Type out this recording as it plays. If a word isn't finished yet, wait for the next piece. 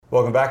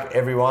Welcome back,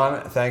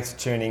 everyone. Thanks for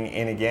tuning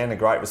in again. A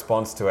great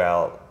response to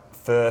our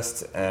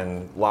first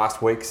and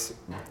last week's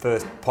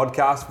first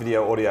podcast,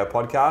 video audio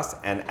podcast.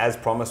 And as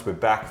promised, we're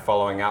back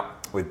following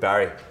up with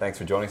Barry. Thanks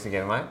for joining us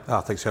again, mate.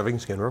 Thanks for having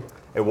us again, Rob.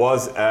 It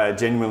was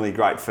genuinely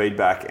great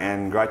feedback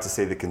and great to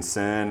see the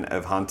concern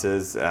of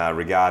hunters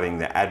regarding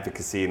the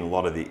advocacy and a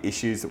lot of the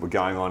issues that were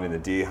going on in the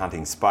deer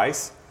hunting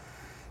space.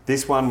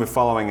 This one we're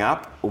following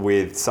up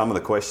with some of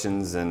the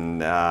questions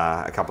and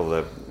a couple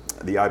of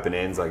the open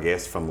ends, I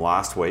guess, from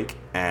last week,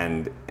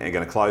 and are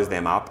going to close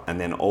them up and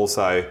then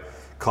also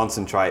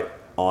concentrate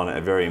on a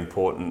very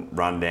important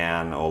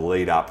rundown or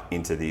lead up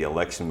into the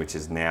election, which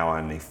is now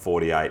only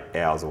 48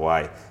 hours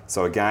away.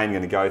 So again,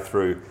 going to go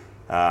through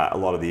a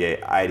lot of the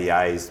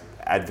ADA's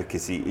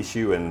advocacy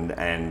issue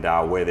and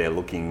where they're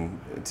looking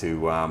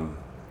to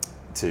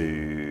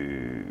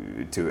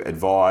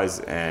advise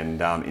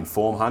and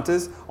inform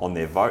hunters on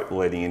their vote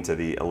leading into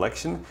the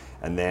election.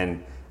 And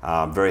then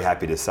very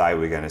happy to say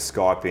we're going to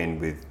Skype in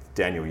with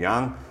Daniel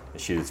Young, a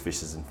Shooters,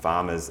 Fishers and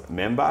Farmers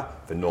member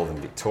for Northern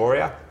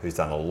Victoria, who's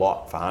done a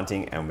lot for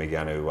hunting, and we're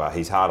going to,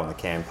 he's hard on the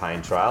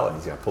campaign trail, and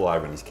he's going to pull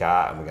over in his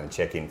car and we're going to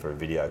check in for a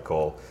video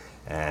call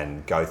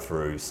and go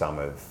through some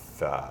of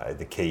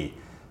the key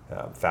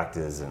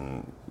factors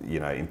and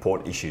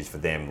important issues for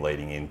them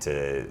leading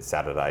into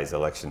Saturday's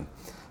election.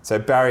 So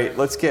Barry,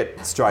 let's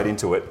get straight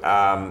into it.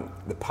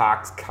 The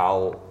Parkes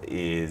cull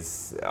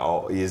is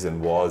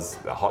and was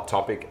a hot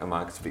topic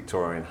amongst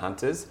Victorian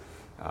hunters.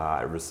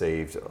 It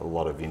received a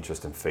lot of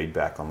interest and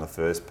feedback on the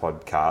first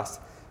podcast.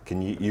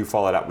 Can you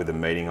followed up with a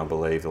meeting, I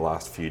believe, the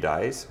last few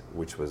days,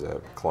 which was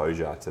a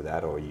closure to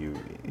that, or you?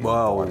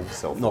 Well,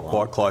 not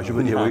quite closure,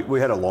 but yeah,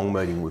 we had a long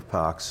meeting with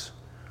Parkes,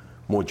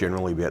 more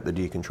generally about the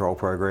deer control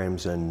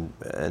programs and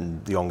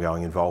the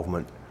ongoing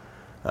involvement.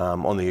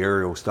 On the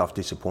aerial stuff,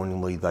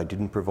 disappointingly, they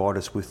didn't provide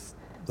us with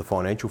the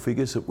financial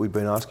figures that we've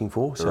been asking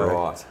for. So,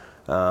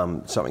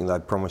 right. Something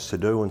they'd promised to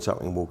do and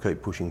something we'll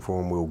keep pushing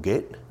for and we'll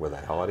get. Were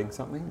they hiding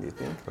something, do you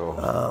think? Or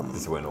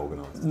just weren't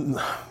organised?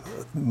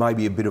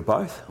 Maybe a bit of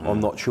both. I'm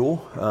not sure.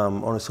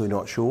 Honestly,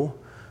 not sure.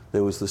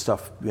 There was the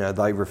stuff,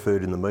 they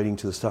referred in the meeting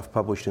to the stuff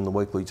published in the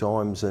Weekly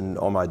Times, and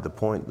I made the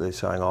point, they're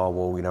saying,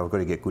 we've got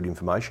to get good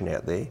information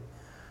out there.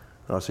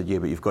 And I said, yeah,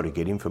 but you've got to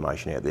get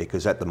information out there,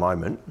 because at the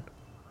moment,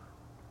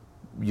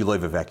 you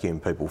leave a vacuum,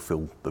 people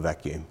fill the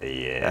vacuum.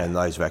 Yeah. And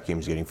those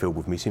vacuums are getting filled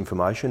with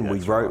misinformation.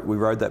 That's We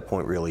rode that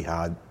point really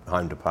hard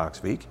home to Parkes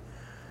Vic.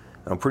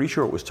 I'm pretty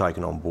sure it was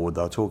taken on board.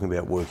 They were talking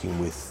about working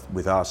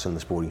with us and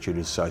the Sporting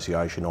Shooters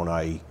Association on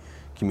a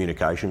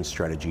communications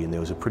strategy, and there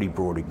was a pretty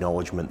broad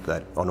acknowledgement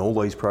that on all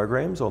these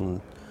programs,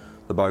 on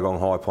the Bogong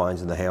High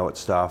Plains and the Howlett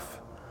stuff,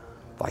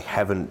 they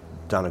haven't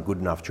done a good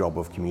enough job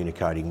of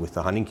communicating with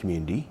the hunting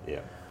community.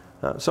 Yeah.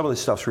 Some of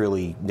this stuff's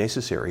really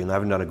necessary, and they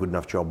haven't done a good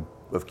enough job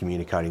of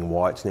communicating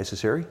why it's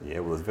necessary. Yeah,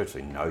 well, there's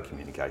virtually no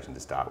communication to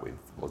start with,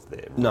 was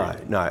there? No,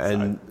 really?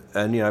 no,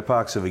 and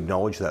Parkes have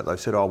acknowledged that. They've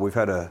said, we've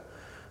had a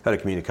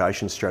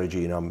communications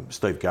strategy, and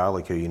Steve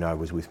Garlick, who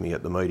was with me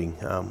at the meeting,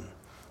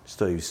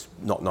 Steve's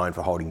not known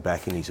for holding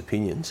back in his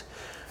opinions,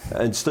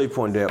 and Steve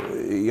pointed out,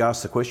 he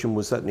asked the question,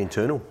 was that an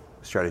internal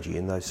strategy?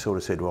 And they sort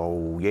of said,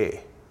 well, yeah.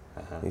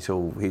 He said,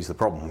 well, here's the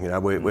problem,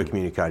 we're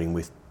communicating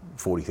with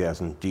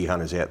 40,000 deer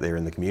hunters out there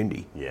in the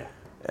community. Yeah.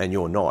 And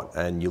you're not,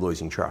 and you're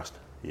losing trust.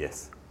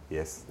 Yes,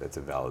 that's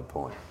a valid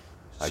point.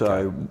 So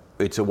okay.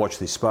 It's a watch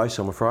this space,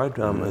 I'm afraid.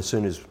 As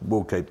soon as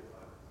we'll keep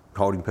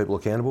holding people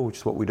accountable, which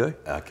is what we do.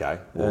 Okay.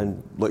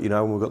 And let you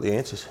know when we've got the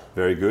answers.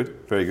 Very good,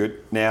 very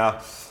good.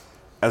 Now,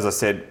 as I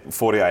said,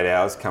 48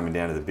 hours coming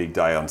down to the big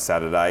day on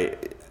Saturday.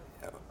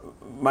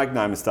 Make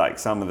no mistake,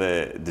 some of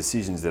the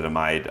decisions that are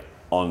made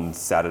on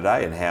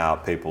Saturday and how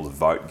people's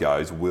vote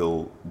goes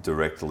will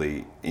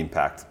directly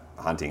impact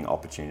hunting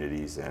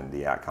opportunities and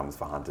the outcomes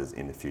for hunters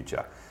in the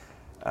future.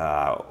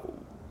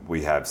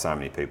 We have so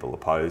many people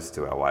opposed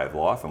to our way of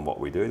life and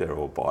what we do. They're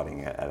all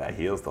biting at our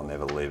heels. They'll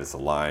never leave us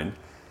alone.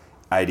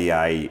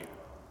 ADA,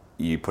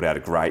 you put out a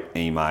great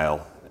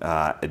email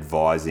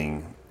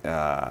advising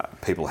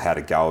people how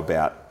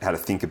to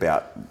think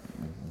about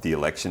the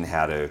election,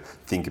 how to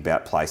think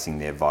about placing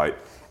their vote,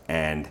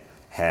 and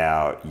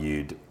how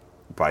you'd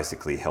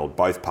basically held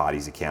both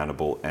parties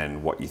accountable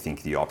and what you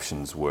think the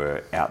options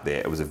were out there.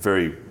 It was a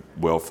very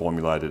well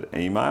formulated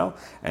email,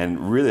 and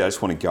really I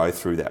just want to go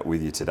through that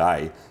with you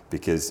today,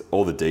 because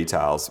all the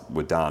details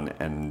were done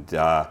and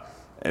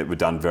it were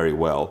done very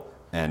well,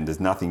 and there's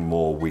nothing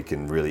more we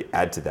can really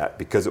add to that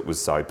because it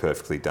was so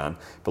perfectly done.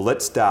 But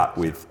let's start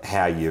with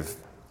how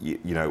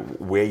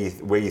where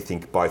you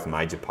think both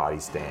major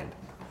parties stand.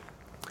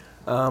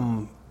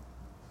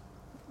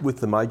 With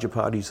the major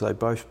parties, they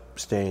both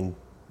stand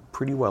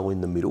pretty well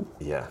in the middle.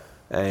 Yeah.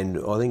 And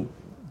I think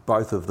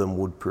both of them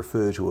would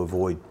prefer to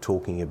avoid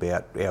talking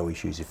about our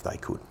issues if they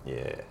could.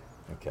 Yeah,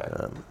 okay.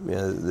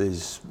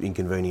 There's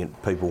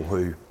inconvenient people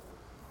who,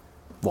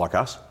 like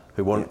us,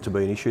 who want it to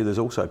be an issue. There's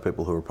also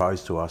people who are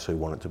opposed to us who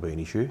want it to be an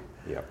issue.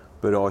 Yeah.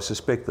 But I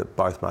suspect that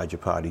both major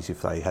parties,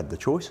 if they had the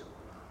choice,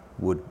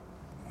 would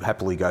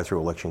happily go through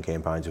election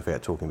campaigns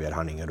without talking about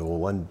hunting at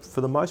all, and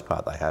for the most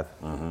part they have.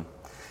 Mm-hmm.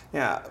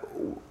 Now,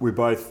 we're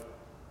both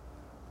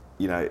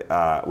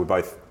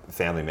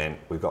family men.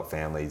 We've got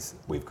families.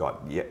 We've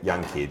got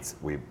young kids.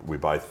 We're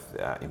both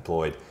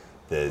employed.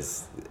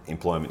 There's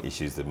employment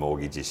issues, there's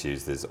mortgage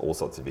issues, there's all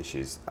sorts of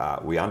issues.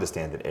 We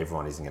understand that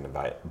everyone isn't going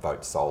to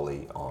vote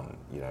solely on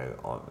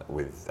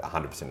with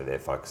 100% of their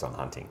focus on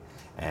hunting,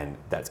 and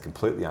that's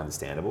completely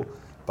understandable.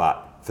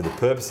 But for the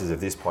purposes of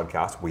this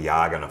podcast, we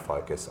are going to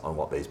focus on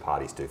what these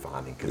parties do for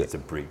hunting, because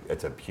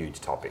it's a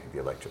huge topic, the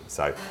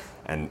electorate.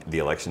 And the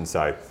election.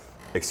 So,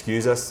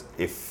 excuse us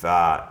if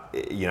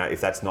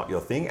that's not your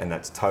thing, and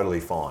that's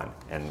totally fine.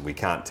 And we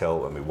can't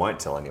tell, and we won't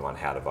tell anyone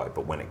how to vote.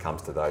 But when it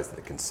comes to those that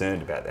are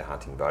concerned about their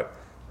hunting vote,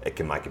 it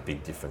can make a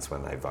big difference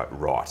when they vote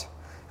right.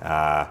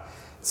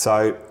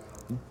 So,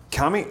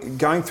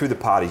 going through the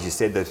parties, you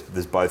said that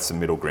there's both some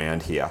middle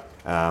ground here.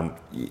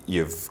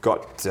 You've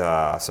got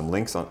some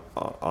links on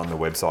the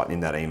website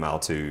in that email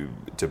to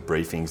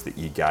briefings that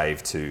you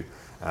gave to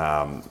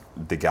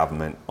the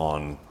government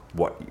on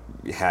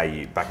how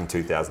you, back in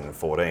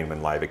 2014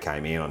 when Labor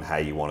came in, on how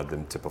you wanted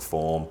them to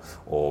perform,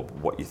 or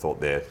what you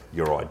thought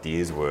your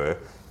ideas were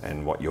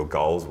and what your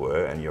goals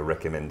were and your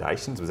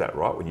recommendations. Was that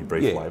right when you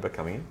briefed Labor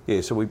coming in? Yeah,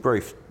 so we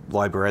briefed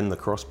Labor and the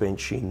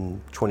crossbench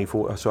in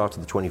after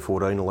the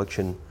 2014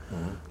 election.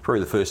 Probably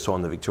the first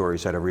time that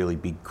Victoria's had a really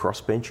big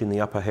crossbench in the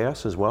upper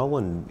house as well,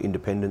 and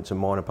independents and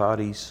minor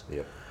parties.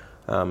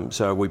 Yep.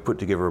 So we put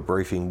together a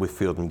briefing with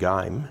Field and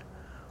Game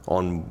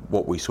on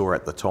what we saw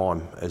at the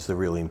time as the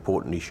really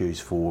important issues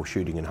for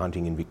shooting and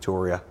hunting in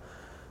Victoria.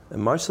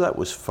 And most of that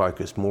was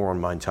focused more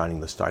on maintaining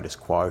the status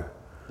quo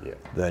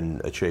than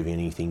achieving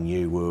anything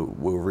new.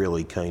 We're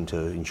really keen to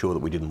ensure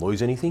that we didn't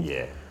lose anything.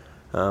 Yeah.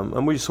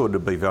 And we just thought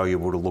it'd be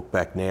valuable to look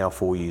back now,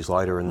 4 years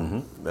later,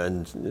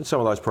 and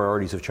some of those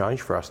priorities have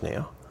changed for us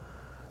now.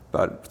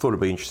 But thought it'd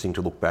be interesting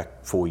to look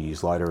back 4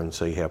 years later and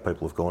see how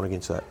people have gone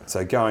against that.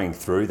 So going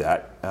through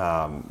that,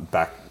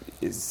 back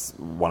is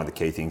one of the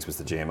key things was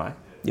the GMA.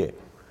 Yeah,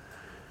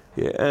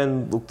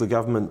 and look, the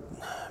government,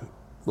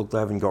 they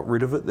haven't got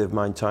rid of it. They've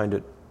maintained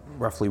it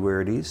roughly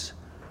where it is,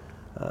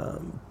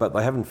 but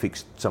they haven't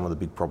fixed some of the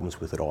big problems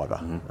with it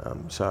either.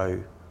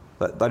 So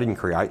they didn't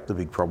create the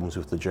big problems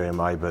with the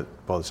GMA, but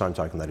by the same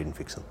token, they didn't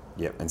fix them.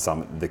 Yep,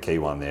 and the key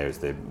one there is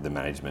the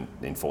management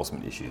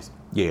enforcement issues.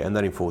 Yeah, and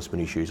that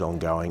enforcement issue is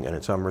ongoing and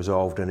it's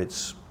unresolved, and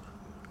it's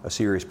a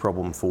serious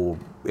problem for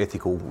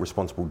ethical,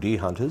 responsible deer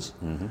hunters.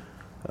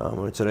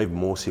 It's an even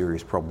more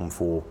serious problem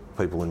for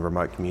people in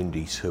remote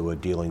communities who are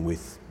dealing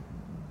with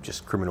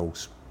just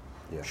criminals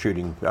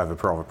shooting over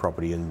private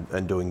property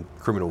and doing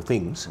criminal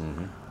things.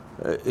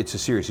 It's a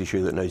serious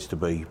issue that needs to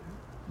be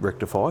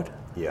rectified.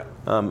 Yeah.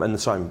 And the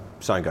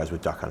same goes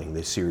with duck hunting.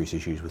 There's serious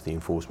issues with the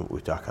enforcement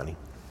with duck hunting.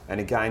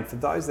 And again, for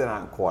those that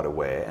aren't quite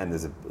aware, and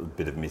there's a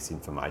bit of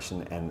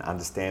misinformation and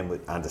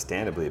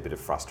understandably a bit of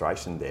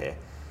frustration there,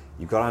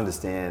 you've got to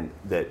understand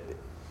that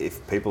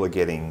if people are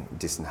getting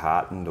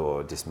disheartened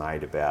or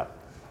dismayed about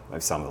maybe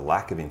some of the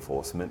lack of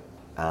enforcement,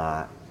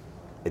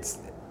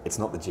 it's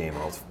not the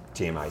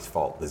GMA's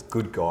fault. There's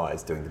good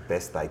guys doing the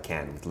best they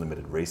can with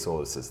limited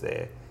resources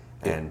there,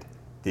 and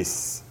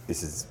this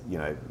is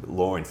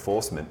law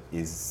enforcement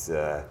is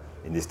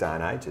in this day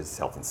and age, there's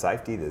health and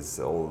safety. There's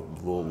all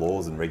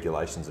laws and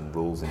regulations and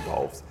rules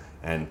involved,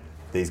 and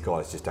these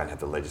guys just don't have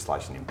the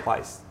legislation in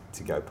place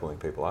to go pulling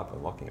people up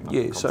and locking them up.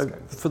 Yeah, so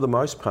for the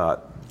most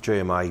part,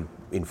 GMA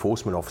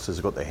enforcement officers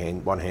have got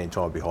one hand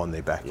tied behind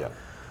their back. Yep.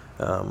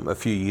 A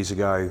few years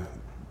ago,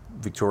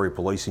 Victoria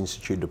Police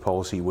instituted a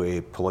policy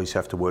where police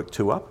have to work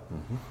two up.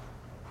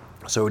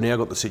 So we've now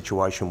got the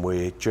situation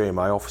where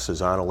GMA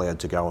officers aren't allowed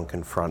to go and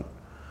confront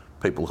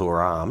people who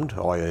are armed,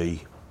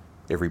 i.e.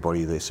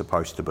 everybody they're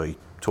supposed to be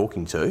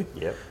talking to.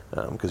 Yep.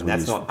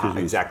 That's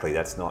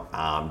not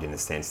armed in the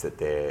sense that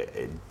they're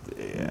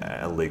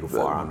a legal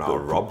firearm or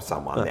rob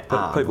someone. They're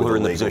armed people who are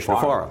in the possession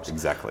of firearms.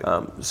 Exactly.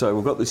 So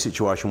we've got this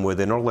situation where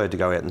they're not allowed to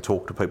go out and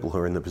talk to people who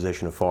are in the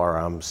possession of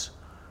firearms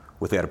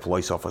without a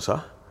police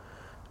officer.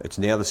 It's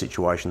now the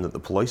situation that the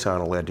police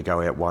aren't allowed to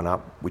go out one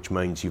up, which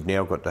means you've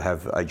now got to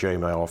have a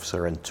GMA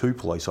officer and two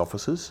police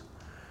officers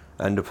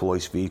and a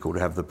police vehicle to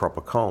have the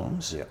proper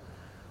comms. Yep.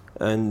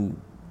 And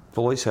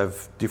police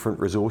have different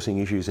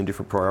resourcing issues and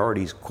different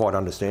priorities, quite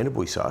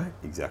understandably so.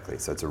 Exactly.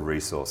 So it's a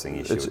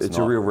resourcing issue. It's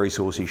a real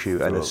resource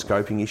issue and a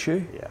scoping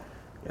issue. Yeah.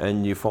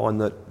 And you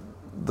find that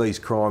these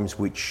crimes,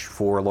 which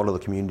for a lot of the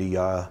community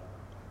are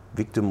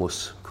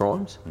victimless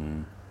crimes,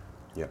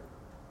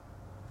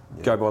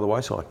 go by the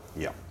wayside.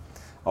 Yeah.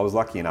 I was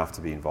lucky enough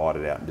to be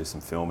invited out and do some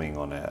filming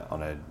on a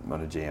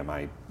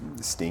GMA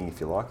sting, if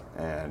you like,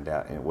 and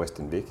out in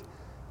Western Vic,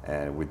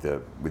 and with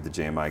the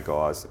GMA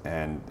guys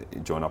and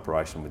joint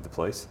operation with the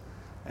police,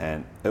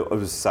 and it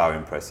was so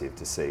impressive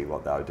to see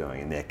what they were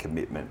doing and their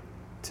commitment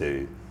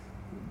to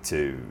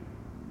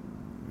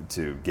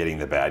getting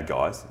the bad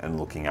guys and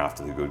looking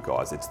after the good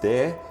guys. It's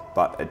there,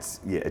 but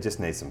it just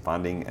needs some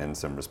funding and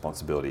some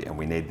responsibility, and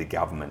we need the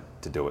government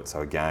to do it.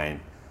 So again,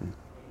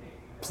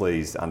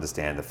 please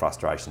understand the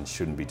frustration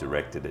shouldn't be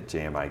directed at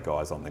GMA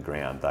guys on the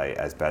ground. They,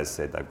 as Baz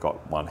said, they've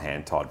got one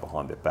hand tied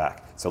behind their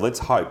back. So let's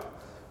hope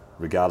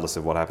regardless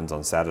of what happens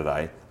on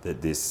Saturday,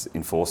 that this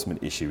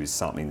enforcement issue is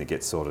something that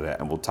gets sorted out,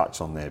 and we'll touch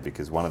on there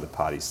because one of the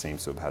parties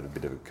seems to have had a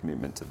bit of a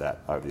commitment to that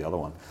over the other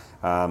one.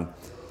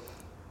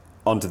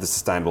 On to the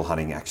Sustainable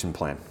Hunting Action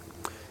Plan.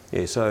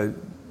 Yeah, so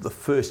the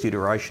first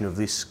iteration of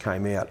this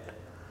came out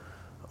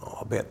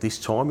about this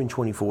time in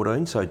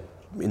 2014, so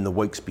in the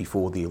weeks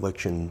before the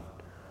election,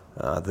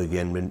 the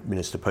then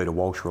Minister Peter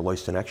Walsh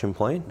released an action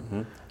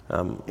plan.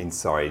 In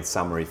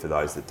summary, for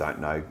those that don't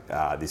know,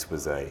 this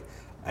was a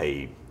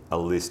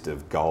list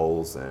of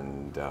goals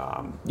and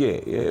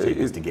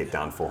achievements to get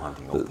done for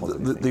hunting.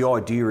 The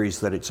idea is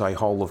that it's a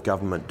whole of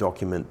government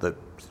document that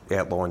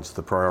outlines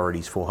the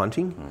priorities for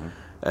hunting,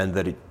 and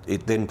that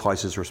it then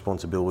places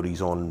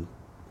responsibilities on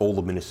all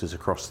the ministers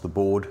across the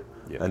board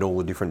and all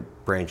the different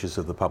branches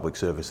of the public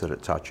service that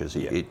it touches.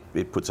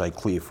 It puts a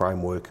clear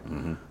framework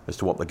as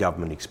to what the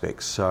government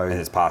expects. So, and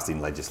it's passed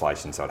in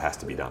legislation, so it has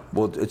to be done.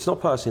 Well, it's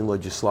not passed in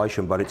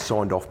legislation, but it's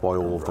signed off by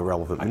all of the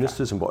relevant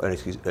ministers, and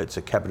it's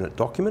a cabinet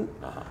document,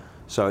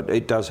 so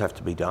it does have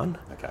to be done.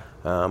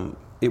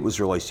 It was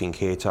released in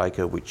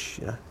caretaker,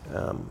 which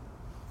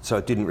so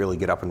it didn't really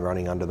get up and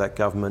running under that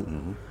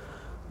government.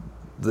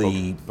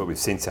 But we've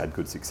since had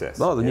good success.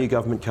 The new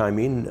government came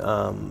in.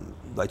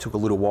 They took a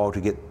little while to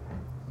get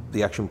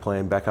the action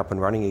plan back up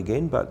and running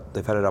again, but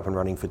they've had it up and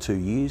running for 2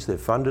 years. They've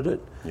funded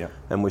it,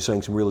 and we're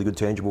seeing some really good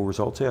tangible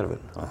results out of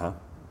it.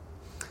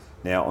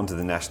 Now onto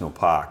the national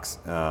parks.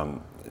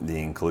 The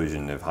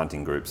inclusion of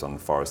hunting groups on the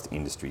Forest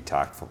Industry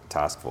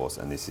Task Force,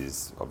 and this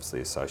is obviously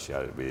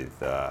associated with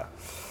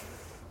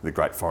the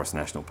Great Forest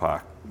National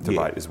Park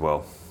debate as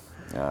well.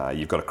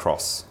 You've got a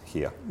cross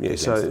here.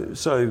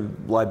 So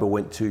Labor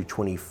went to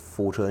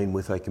 2014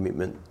 with a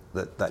commitment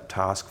that that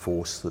task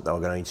force that they were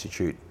going to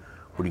institute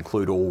would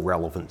include all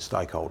relevant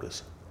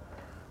stakeholders,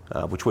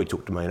 which we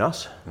took to mean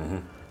us.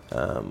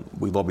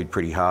 We lobbied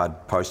pretty hard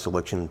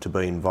post-election to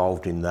be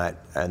involved in that,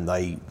 and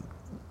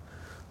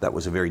that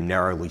was a very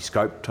narrowly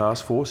scoped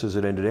task force as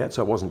it ended out,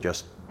 so it wasn't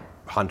just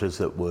hunters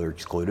that were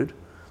excluded.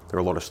 There were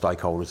a lot of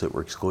stakeholders that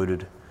were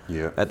excluded.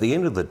 At the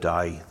end of the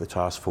day, the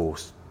task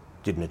force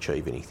didn't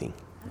achieve anything.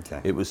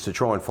 It was to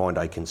try and find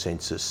a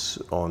consensus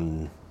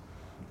on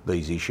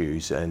these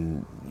issues,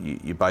 and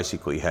you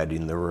basically had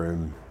in the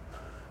room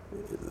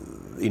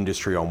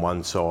industry on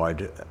one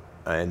side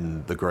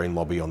and the Green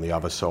lobby on the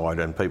other side,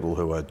 and people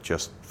who are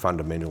just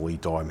fundamentally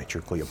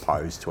diametrically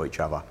opposed to each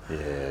other.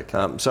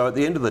 So at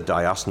the end of the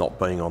day, us not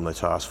being on the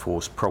task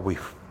force probably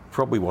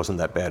wasn't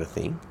that bad a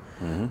thing.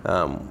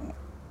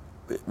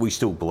 We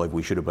still believe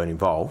we should have been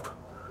involved,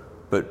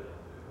 but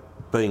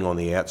being on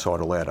the outside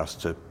allowed us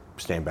to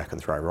stand back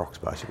and throw rocks,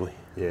 basically.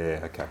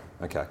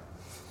 Okay.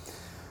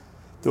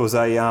 There was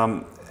a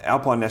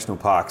Alpine National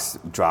Parks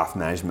draft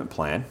management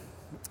plan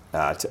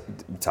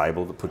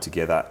table to put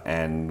together,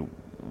 and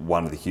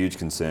one of the huge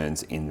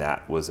concerns in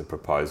that was a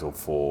proposal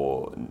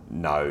for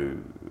no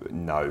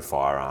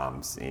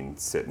firearms in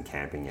certain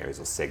camping areas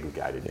or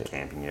segregated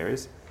camping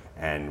areas,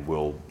 and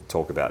we'll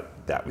talk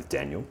about that with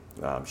Daniel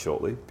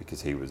shortly,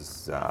 because he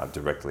was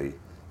directly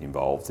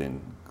involved in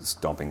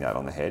stomping that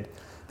on the head.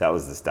 That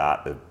was the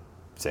start of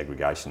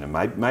segregation, and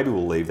maybe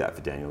we'll leave that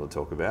for Daniel to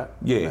talk about.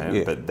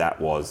 But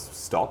that was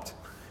stopped.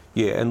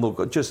 And look,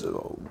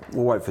 we'll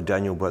wait for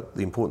Daniel, but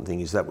the important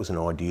thing is that was an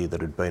idea that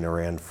had been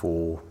around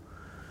for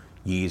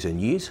years and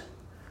years.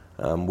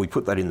 We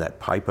put that in that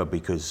paper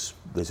because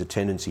there's a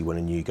tendency when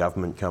a new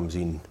government comes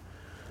in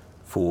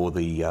for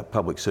the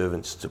public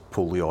servants to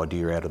pull the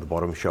idea out of the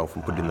bottom shelf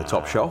and put it in the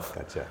top shelf.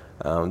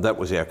 That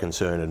was our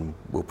concern, and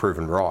we're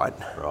proven right.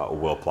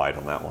 Well played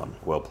on that one.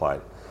 Well played.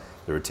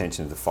 The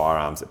retention of the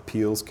Firearms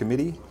Appeals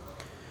Committee.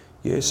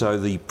 So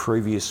the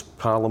previous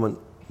Parliament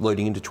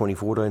leading into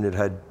 2014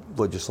 had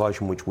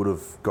legislation which would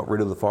have got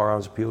rid of the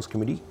Firearms Appeals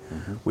Committee,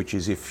 which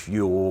is if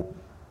you're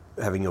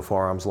having your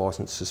firearms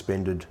licence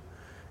suspended,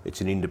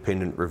 it's an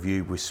independent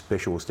review with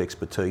specialist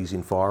expertise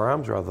in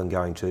firearms rather than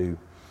going to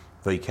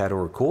VCAT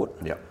or a court.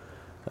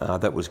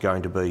 That was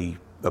going to be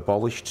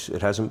abolished.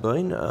 It hasn't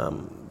been.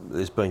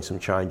 There's been some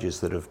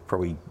changes that have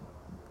probably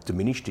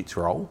diminished its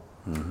role,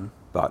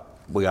 but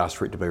we asked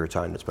for it to be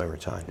retained. It's been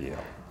retained.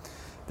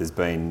 There's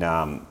been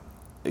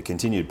a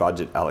continued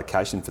budget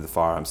allocation for the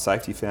Firearms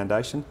Safety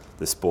Foundation.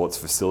 The sports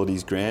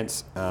facilities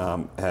grants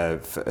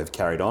have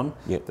carried on.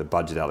 The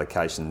budget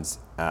allocations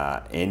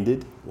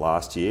ended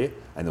last year,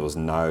 and there was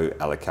no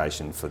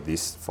allocation for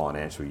this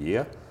financial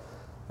year.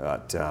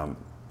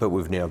 But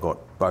we've now got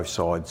both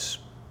sides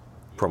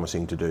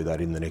promising to do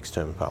that in the next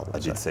term of Parliament. I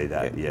did see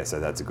that, so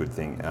that's a good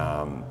thing.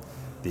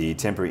 The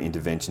temporary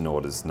intervention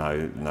orders,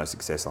 no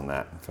success on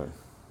that.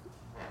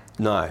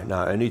 No,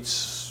 and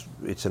it's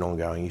an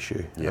ongoing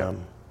issue.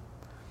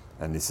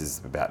 And this is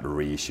about the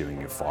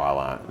reissuing of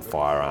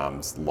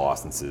firearms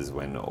licences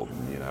when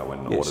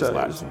orders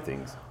lapse and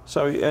things.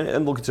 So,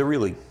 and look, it's a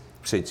really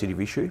sensitive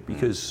issue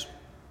because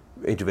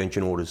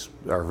intervention orders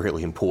are a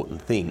really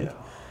important thing.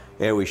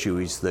 Our issue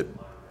is that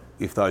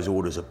if those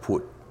orders are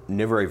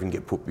never even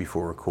get put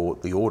before a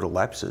court, the order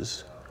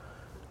lapses,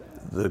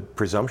 the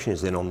presumption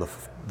is then on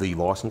the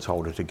licence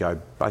holder to go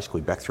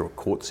basically back through a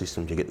court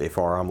system to get their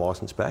firearm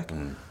licence back.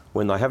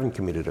 When they haven't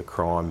committed a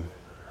crime,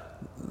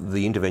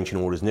 the intervention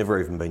order's never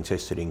even been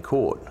tested in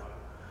court.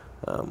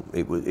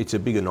 It's a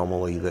big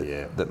anomaly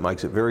that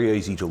makes it very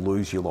easy to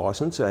lose your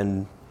licence,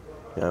 and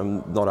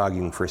I'm not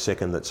arguing for a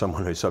second that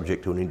someone who's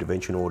subject to an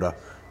intervention order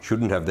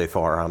shouldn't have their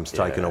firearms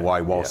taken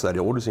away whilst that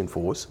order's in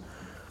force.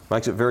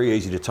 Makes it very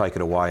easy to take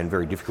it away and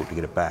very difficult to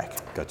get it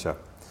back. Gotcha.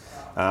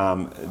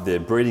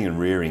 The breeding and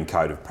rearing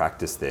code of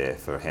practice there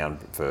for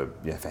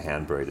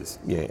hound breeders.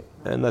 Yeah,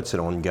 and that's an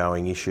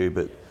ongoing issue,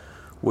 but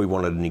we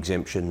wanted an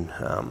exemption.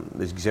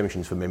 There's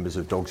exemptions for members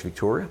of Dogs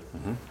Victoria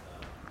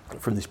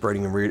from this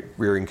breeding and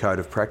rearing code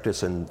of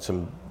practice, and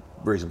some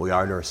reasonably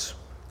onerous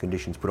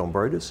conditions put on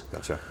breeders.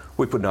 Gotcha.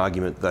 We put an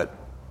argument that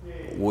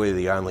we're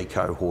the only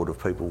cohort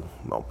of people,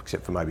 well,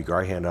 except for maybe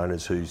greyhound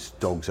owners, whose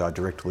dogs are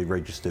directly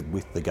registered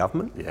with the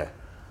government. Yeah.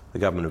 The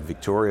government of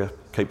Victoria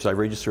keeps a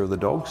register of the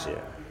dogs. Yeah.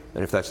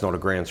 And if that's not a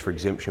grounds for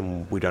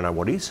exemption, we don't know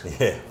what is.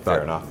 Yeah,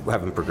 fair enough. We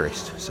haven't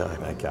progressed, so.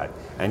 Okay.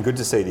 And good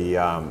to see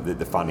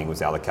the funding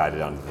was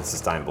allocated under the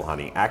Sustainable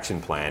Hunting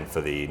Action Plan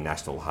for the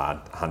National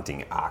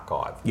Hunting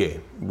Archive. Yeah,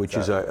 which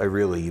is a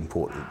really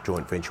important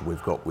joint venture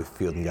we've got with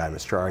Field and Game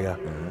Australia,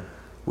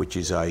 which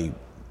is an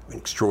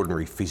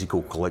extraordinary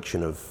physical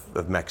collection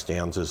of Max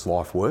Downs'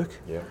 life work,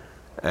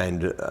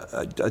 and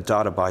a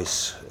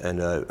database and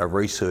a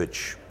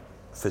research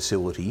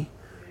facility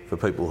for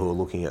people who are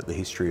looking at the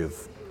history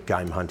of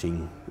game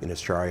hunting in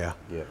Australia,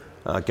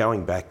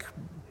 going back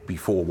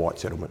before white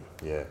settlement.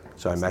 Yeah.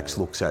 So Max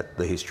looks at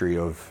the history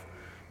of,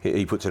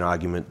 he puts an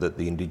argument that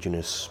the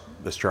Indigenous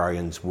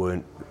Australians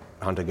weren't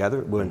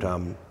hunter-gatherers,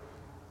 weren't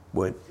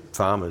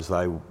farmers.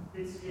 They,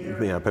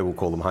 people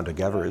call them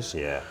hunter-gatherers.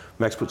 Yeah.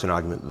 Max puts an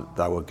argument that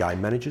they were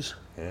game managers.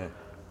 Yeah.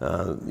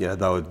 They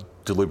were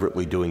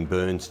deliberately doing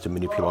burns to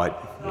manipulate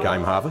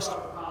game harvest.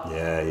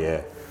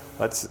 Yeah.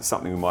 That's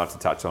something we might have to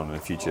touch on in a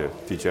future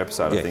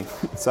episode, I think.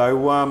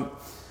 So,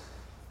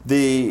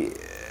 the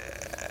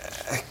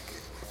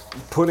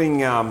putting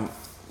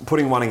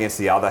one against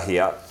the other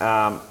here.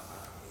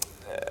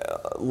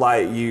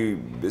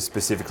 You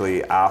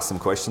specifically asked some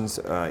questions,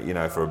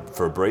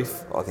 for a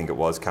brief. I think it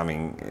was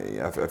coming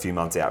a few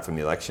months out from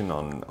the election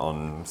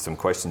on some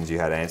questions you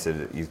had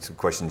answered, some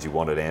questions you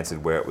wanted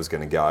answered, where it was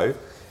going to go.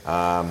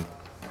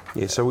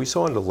 So we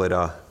signed a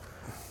letter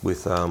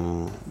with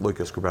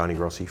Lucas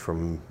Grabani-Rossi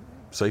from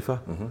CIFA,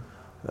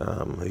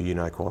 who you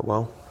know quite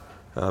well,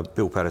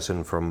 Bill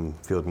Patterson from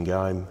Field and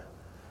Game,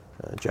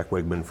 Jack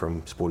Wegman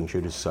from Sporting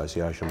Shooters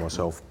Association,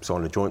 myself,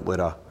 signed a joint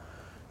letter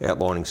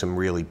outlining some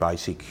really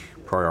basic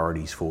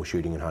priorities for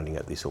shooting and hunting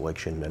at this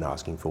election and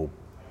asking for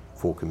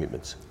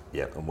commitments.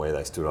 Yeah, and where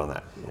they stood on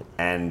that.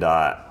 And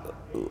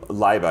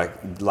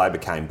Labor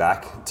came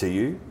back to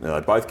you. They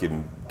both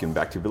given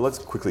back to you, but let's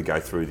quickly go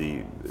through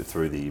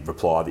the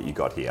reply that you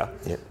got here.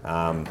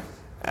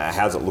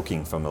 How's it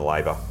looking from a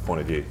Labor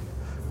point of view?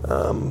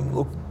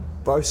 Look,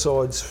 both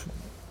sides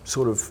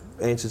sort of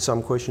answered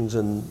some questions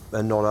and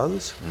not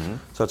others.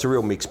 So it's a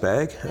real mixed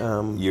bag.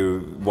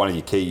 One of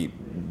your key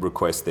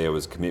requests there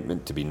was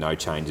commitment to be no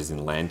changes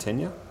in land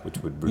tenure, which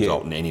would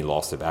result in any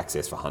loss of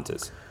access for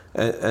hunters.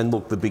 And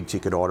look, the big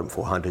ticket item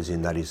for hunters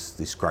in that is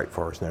this Great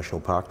Forest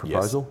National Park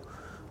proposal. Yes.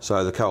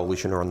 So the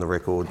Coalition are on the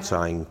record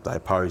saying they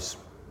oppose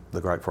the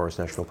Great Forest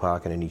National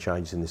Park and any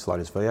changes in this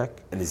latest VAC.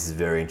 And this is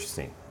very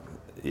interesting.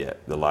 Yeah,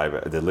 the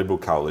Liberal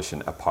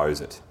Coalition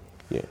oppose it.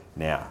 Yeah.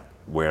 Now,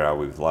 where are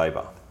we with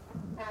Labor?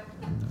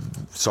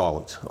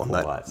 Silence on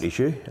that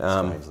issue.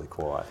 Strangely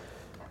quiet.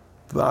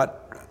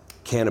 But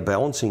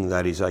counterbalancing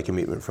that is a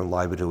commitment from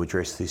Labor to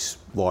address this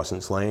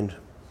licensed land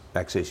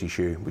access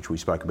issue, which we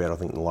spoke about, I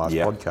think, in the last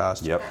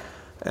podcast. Yep.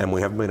 And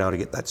we haven't been able to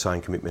get that same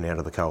commitment out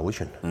of the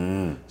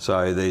Coalition.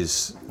 So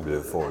there's a bit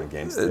of for and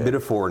against there. A bit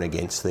of for and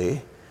against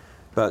there.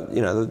 But,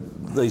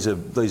 these are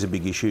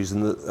big issues.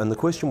 And the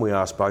question we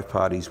asked both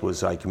parties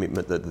was a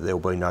commitment that there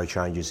will be no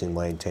changes in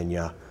land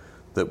tenure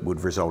that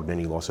would result in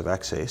any loss of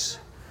access.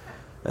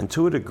 And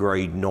to a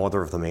degree,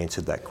 neither of them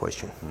answered that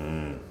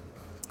question.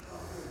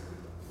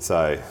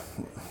 So,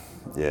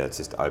 it's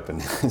just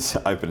open. It's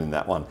open in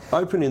that one.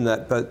 Open in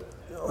that, but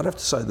I'd have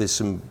to say there's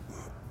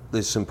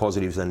some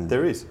positives and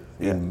there is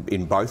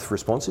in both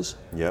responses.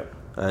 Yep.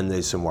 And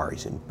there's some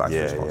worries in both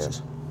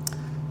responses.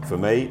 Yeah. For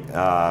me,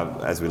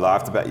 as we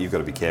laughed about, you've got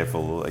to be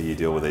careful. You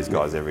deal with these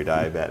guys every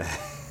day about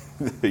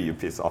who you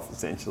piss off,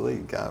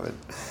 essentially.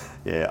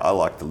 I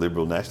like the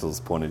Liberal Nationals'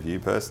 point of view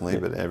personally,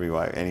 but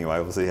anyway,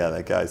 we'll see how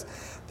that goes.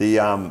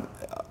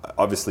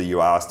 Obviously,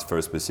 you asked for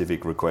a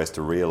specific request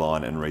to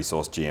realign and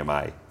resource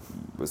GMA.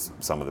 Was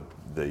some of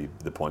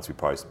the points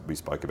we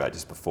spoke about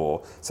just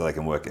before, so they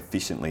can work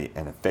efficiently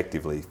and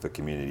effectively for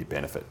community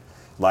benefit.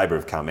 Labor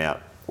have come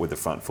out with the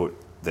front foot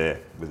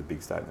there with a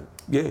big statement.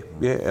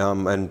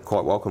 And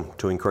quite welcome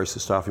to increase the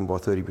staffing by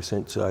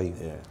 30%. So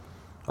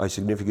a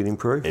significant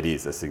improvement. It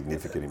is a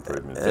significant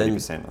improvement.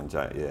 30% on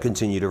J.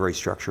 Continue to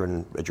restructure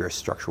and address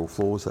structural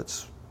flaws.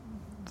 That's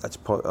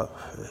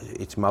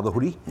it's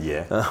motherhoody.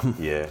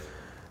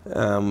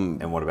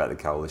 And what about the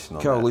Coalition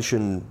on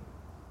that?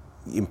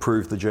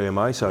 improve the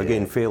GMA. So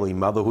again, fairly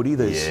motherhoody.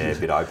 A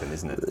bit open,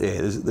 isn't it?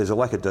 Yeah, there's a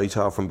lack of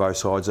detail from both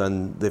sides,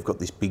 and they've got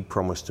this big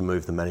promise to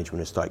move the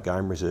management of state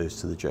game reserves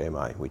to the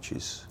GMA, which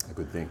is a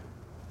good thing.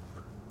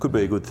 Could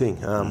be a good thing.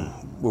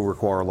 Will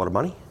require a lot of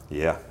money.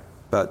 Yeah.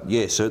 But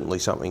yeah, certainly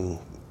something.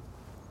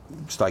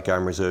 State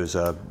game reserves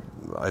are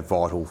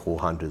vital for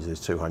hunters.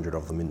 There's 200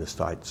 of them in the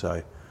state,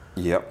 so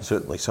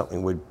certainly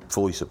something we'd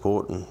fully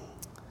support.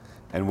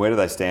 And where do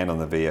they stand on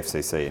the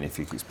VFCC? And if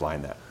you could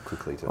explain that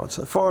quickly to us.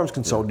 So the Firearms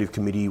Consultative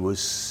Committee was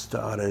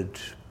started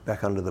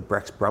back under the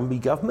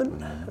Brax-Brumby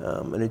government,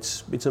 and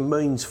it's a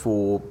means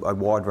for a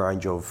wide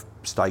range of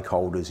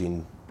stakeholders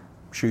in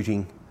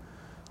shooting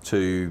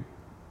to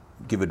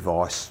give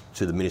advice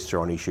to the Minister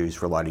on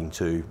issues relating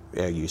to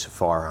our use of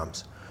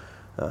firearms.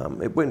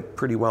 It went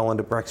pretty well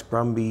under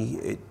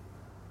Brax-Brumby. It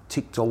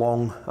ticked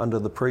along under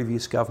the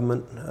previous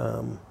government.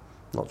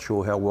 Not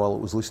sure how well it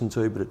was listened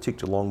to, but it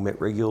ticked along, met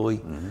regularly.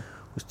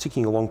 It was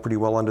ticking along pretty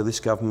well under this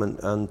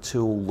government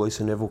until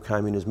Lisa Neville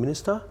came in as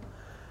Minister,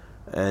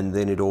 and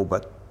then it all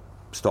but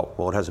stopped.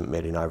 Well, it hasn't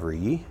met in over a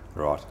year.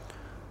 Right.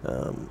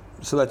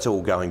 So that's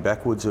all going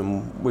backwards,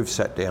 and we've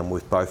sat down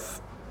with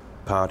both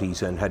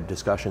parties and had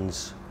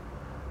discussions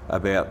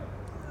about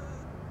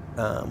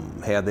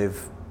how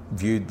they've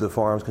viewed the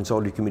Firearms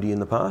Consultative Committee in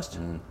the past.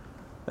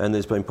 And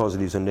there's been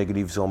positives and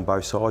negatives on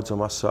both sides, I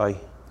must say,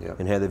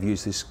 in how they've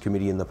used this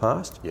committee in the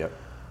past.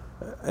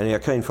 And our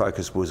keen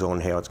focus was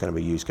on how it's going to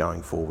be used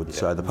going forward.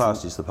 So the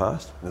past is the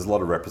past. There's a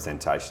lot of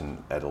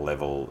representation at a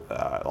level,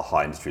 a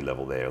high industry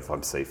level there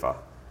from CIFA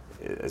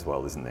as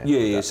well, isn't there?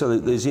 Yeah. So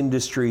there's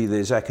industry,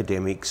 there's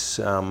academics.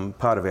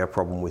 Part of our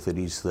problem with it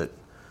is that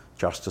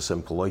Justice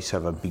and Police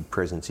have a big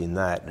presence in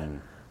that,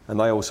 and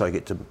they also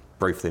get to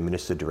brief their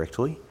Minister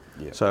directly.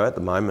 So at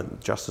the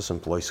moment, Justice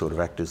and Police sort of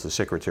act as the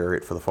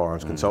Secretariat for the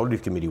Firearms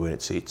Consultative Committee when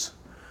it sits.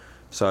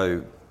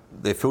 So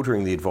they're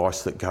filtering the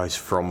advice that goes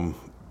from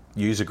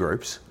user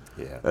groups,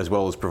 as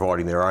well as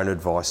providing their own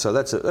advice. So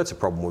that's a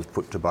problem we've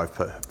put to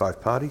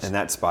both parties. And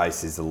that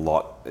space is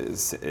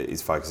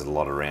is focused a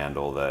lot around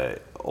all the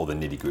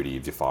nitty gritty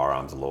of your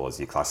firearms laws,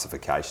 your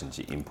classifications,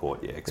 your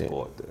import, your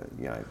export.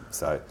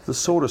 So the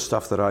sort of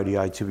stuff that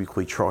ODA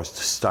typically tries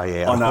to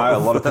stay out. I know a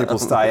lot of people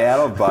stay out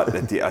of,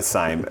 but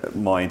same.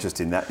 My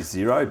interest in that is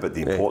zero, but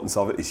the importance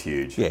of it is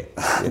huge.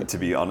 To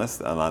be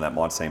honest, I know that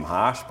might seem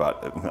harsh,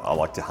 but I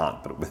like to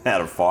hunt. But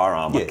without a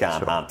firearm, I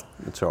can't hunt.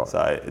 That's right.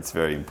 So it's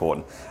very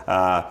important.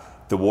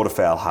 The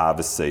waterfowl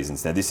harvest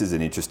seasons. Now, this is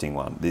an interesting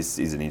one.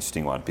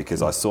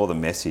 Because I saw the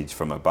message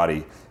from a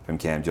buddy from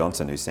Cam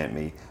Johnson who sent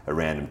me a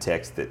random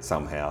text that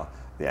somehow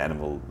the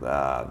Animals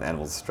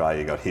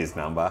Australia got his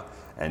number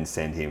and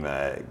sent him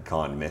a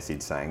kind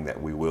message saying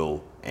that we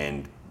will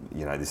end,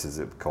 this is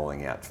a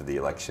calling out for the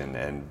election,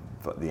 and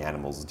the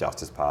Animals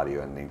Justice Party,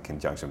 and in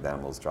conjunction with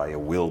Animals Australia,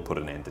 will put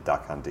an end to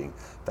duck hunting.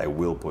 They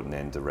will put an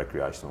end to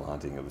recreational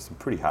hunting. It was some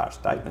pretty harsh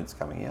statements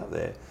coming out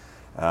there.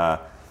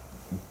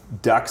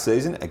 Duck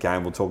season,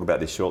 again, we'll talk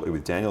about this shortly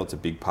with Daniel. It's a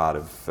big part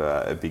of,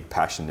 a big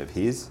passion of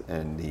his,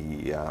 and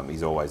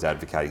he's always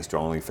advocating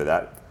strongly for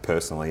that,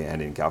 personally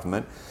and in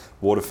government.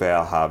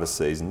 Waterfowl harvest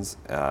seasons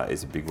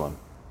is a big one.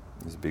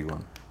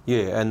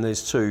 Yeah, and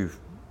there's two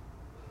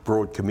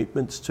broad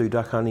commitments to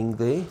duck hunting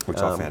there. Which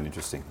I found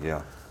interesting,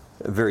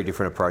 Very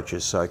different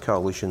approaches. So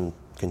Coalition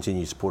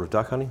continued support of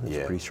duck hunting.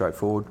 That's pretty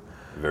straightforward.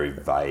 Very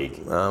vague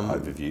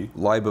overview.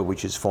 Labor,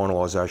 which is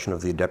finalisation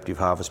of the adaptive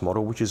harvest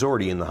model, which is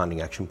already in the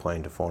hunting action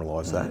plan to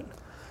finalise that.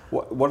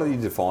 What do you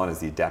define as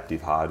the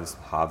adaptive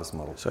harvest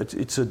model? So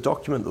it's a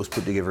document that was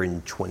put together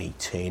in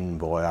 2010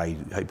 by a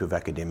heap of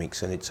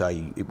academics, and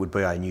it would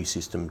be a new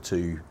system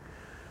to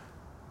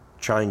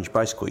change,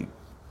 basically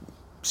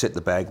set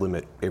the bag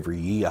limit every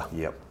year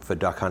for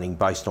duck hunting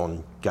based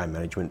on game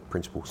management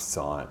principles.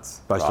 Science.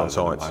 Based on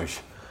science.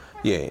 Emotion.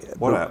 Yeah.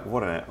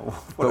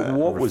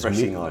 What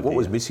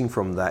was missing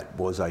from that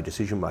was a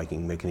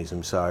decision-making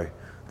mechanism. So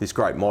this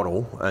great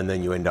model, and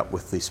then you end up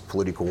with this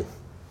political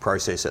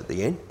process at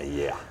the end.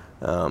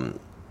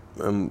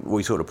 And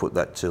we sort of put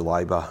that to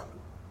Labor,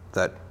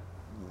 that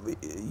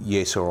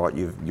yes, all right,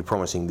 you're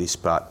promising this,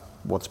 but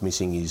what's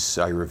missing is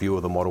a review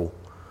of the model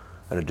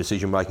and a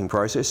decision-making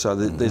process. So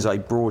there's a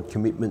broad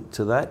commitment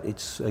to that.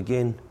 It's,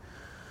 again,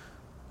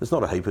 there's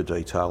not a heap of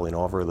detail in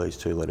either of these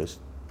two letters.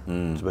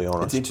 To be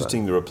honest. It's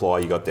interesting the reply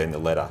you got there in the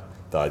letter,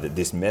 though, that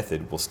this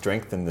method will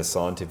strengthen the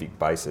scientific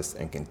basis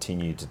and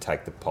continue to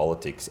take the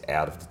politics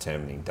out of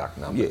determining duck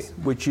numbers.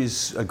 Yeah, which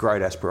is a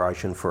great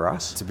aspiration for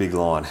us. It's a big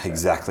line,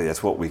 exactly.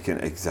 That's what we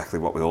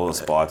all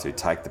aspire to,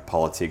 take the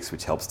politics,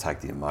 which helps take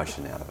the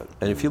emotion out of it.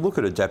 And if you look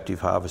at adaptive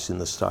harvest in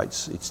the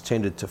States, it's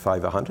tended to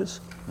favour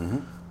hunters,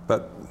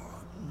 but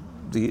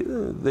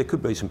there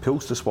could be some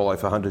pills to swallow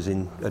for hunters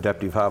in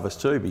adaptive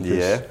harvest too,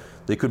 because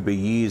there could be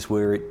years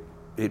where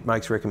it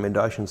makes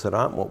recommendations that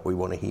aren't what we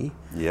want to hear.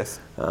 Yes.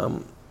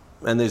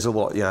 And there's a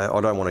lot, I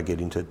don't want to get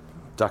into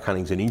duck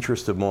hunting's an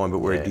interest of mine, but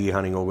we're a deer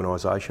hunting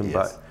organisation.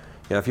 Yes.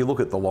 But if you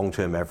look at the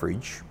long-term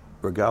average,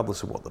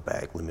 regardless of what the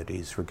bag limit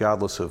is,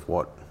 regardless of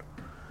what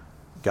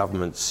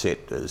government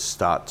set as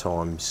start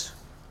times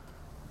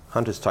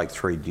Hunters take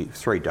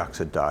three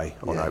ducks a day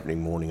on opening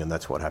morning, and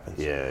that's what happens.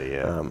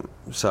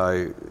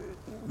 So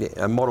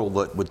a model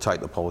that would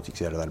take the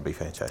politics out of that would be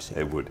fantastic.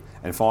 It would.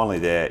 And finally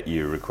there,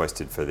 you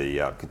requested for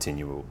the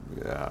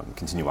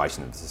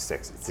continuation of the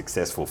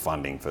successful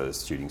funding for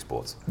shooting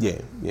sports. Yeah.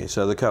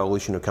 So the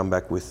Coalition have come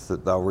back with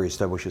that they'll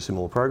re-establish a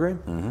similar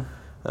program.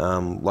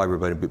 Labor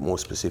have been a bit more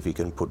specific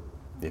and put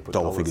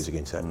dollar figures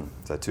against that.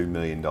 So $2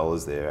 million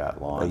there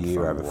outlined. A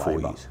year over 4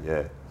 years.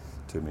 Yeah,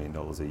 $2 million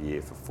a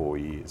year for 4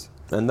 years.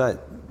 And that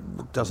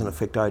doesn't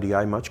affect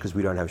ADA much because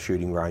we don't have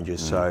shooting ranges,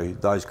 so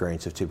those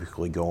grants have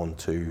typically gone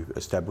to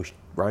established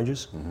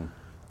ranges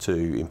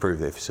to improve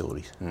their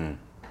facilities.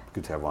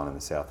 Good to have one in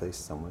the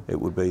southeast somewhere. It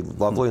would be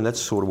lovely, and that's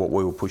sort of what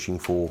we were pushing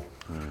for.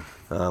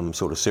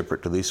 Sort of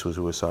separate to this was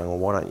we were saying, well,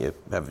 why don't you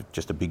have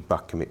just a big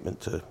buck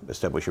commitment to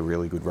establish a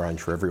really good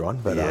range for everyone?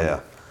 But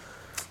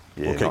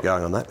we'll keep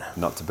going on that.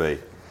 Not to be.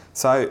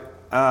 So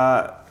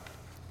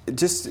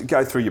just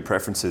go through your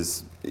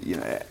preferences. You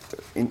know,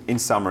 in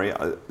summary,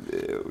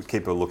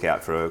 keep a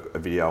lookout for a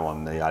video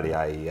on the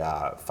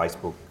RDA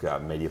Facebook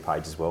media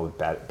page as well, with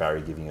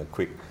Barry giving a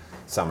quick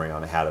summary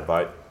on how to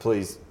vote.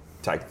 Please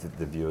take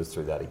the viewers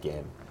through that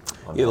again.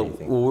 Well,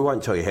 we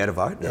won't tell you how to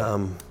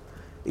vote,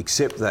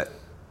 except that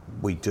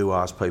we do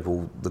ask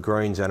people, the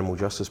Greens Animal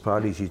Justice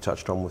Parties, you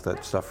touched on with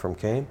that stuff from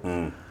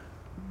Cam,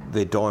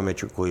 they're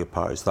diametrically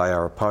opposed. They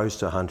are opposed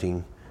to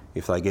hunting.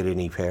 If they get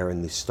any power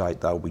in this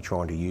state, they'll be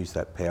trying to use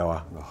that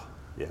power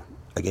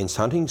against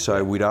hunting.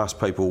 So we'd ask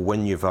people,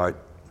 when you vote,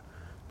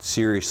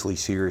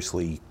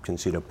 seriously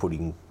consider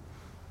putting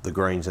the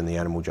Greens and the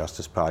Animal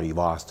Justice Party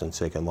last and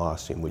second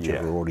last in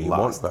whichever order you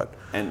want. But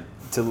and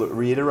to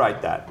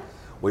reiterate that,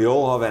 we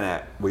all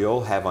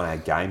have on our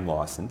game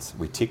licence,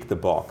 we tick the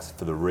box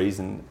for the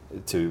reason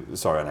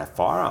on our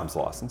firearms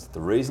licence, the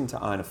reason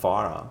to own a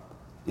firearm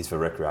is for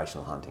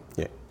recreational hunting.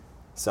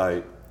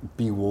 So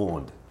be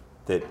warned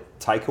that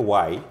take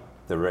away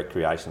the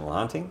recreational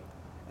hunting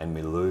and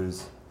we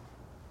lose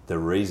the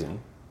reason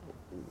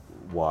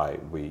why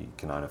we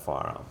can own a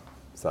firearm.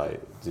 So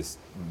just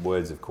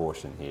words of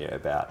caution here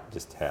about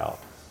just how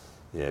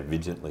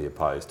vigilantly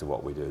opposed to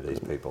what we do these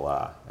people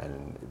are,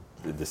 and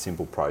the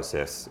simple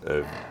process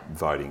of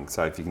voting.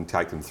 So if you can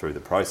take them through the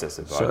process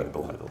of voting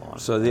below the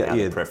line, and how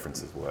the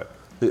preferences work.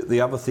 The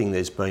other thing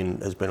has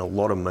been a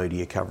lot of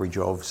media coverage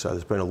of, so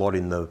there's been a lot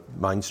in the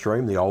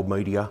mainstream, the old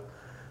media,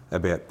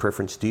 about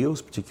preference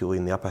deals, particularly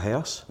in the upper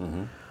house.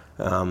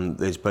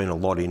 There's been a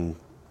lot in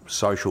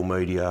social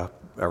media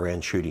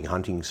around shooting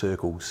hunting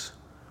circles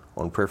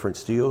on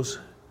preference deals.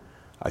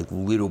 A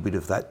little bit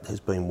of that has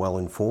been well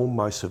informed.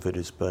 Most of it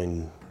has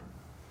been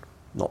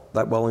not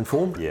that well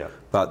informed.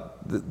 But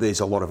there's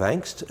a lot of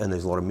angst and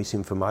there's a lot of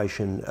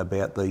misinformation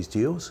about these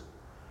deals.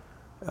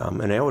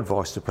 And our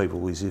advice to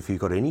people is, if you've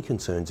got any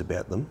concerns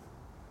about them,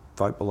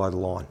 vote below the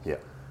line.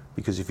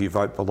 Because if you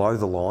vote below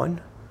the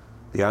line,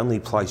 the only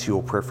place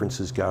your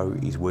preferences go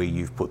is where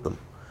you've put them.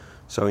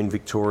 So in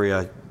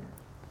Victoria,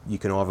 you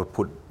can either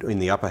put in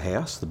the upper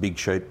house, the big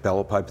sheet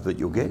ballot paper that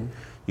you'll get,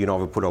 you can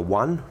either put a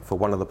 1 for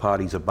one of the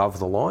parties above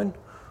the line,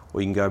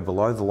 or you can go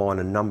below the line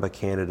and number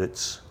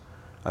candidates,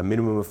 a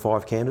minimum of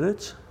 5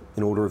 candidates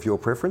in order of your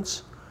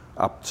preference,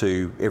 up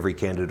to every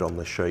candidate on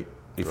the sheet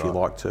if you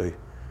like to.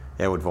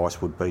 Our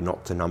advice would be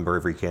not to number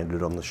every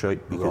candidate on the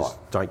sheet, because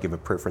don't give a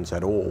preference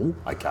at all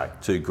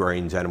to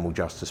Greens, Animal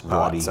Justice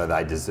Party. So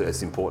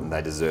it's important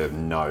they deserve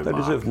no mark. They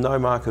deserve no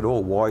mark at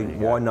all. Why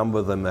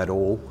number them at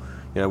all?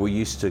 You know, we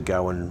used to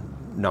go and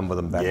number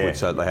them backwards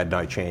so that they had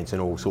no chance,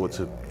 and all sorts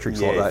of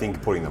tricks like that. I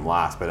think putting them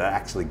last, but it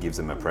actually gives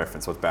them a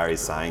preference. What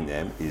Barry's saying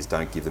then is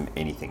don't give them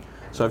anything.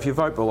 So if you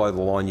vote below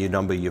the line, you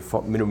number your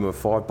minimum of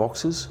 5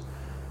 boxes,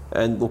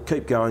 and we'll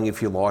keep going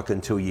if you like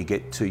until you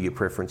get to your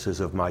preferences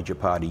of major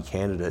party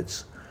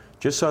candidates,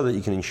 just so that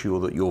you can ensure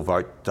that your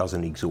vote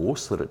doesn't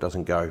exhaust, that it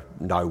doesn't go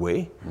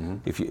nowhere.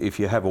 If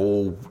you have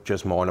all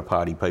just minor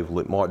party people,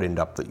 it might end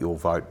up that your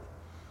vote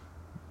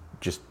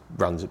just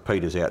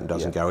peters out and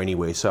doesn't go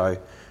anywhere. So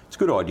it's a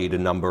good idea to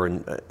number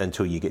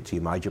until you get to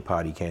your major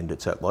party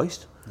candidates at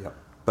least.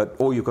 But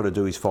all you've got to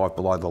do is 5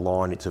 below the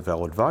line, it's a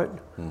valid vote,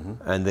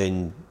 and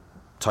then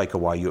take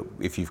away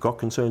if you've got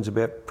concerns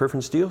about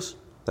preference deals,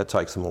 that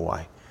takes them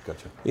away.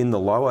 In the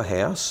lower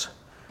house,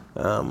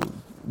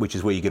 which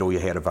is where you get all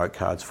your how to vote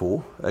cards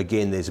for,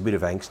 again, there's a bit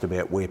of angst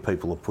about where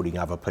people are putting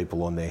other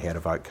people on their how to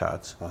vote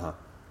cards.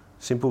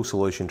 Simple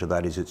solution to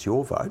that is, it's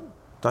your vote,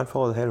 don't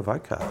follow the how to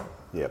vote card.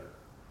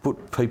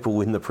 Put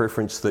people in the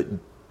preference that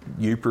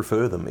you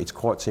prefer them. It's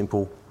quite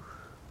simple.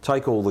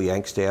 Take all the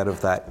angst out of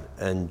that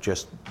and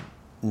just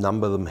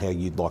number them how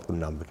you'd like them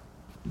numbered.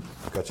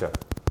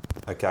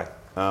 Okay.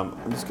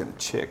 I'm just going to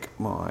check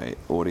my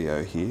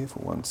audio here for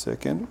 1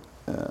 second.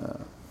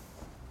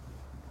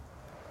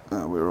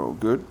 We're all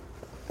good.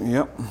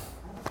 We're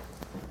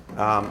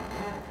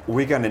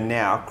going to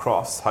now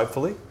cross,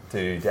 hopefully,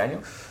 to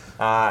Daniel.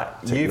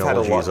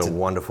 Technology is a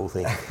wonderful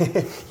thing.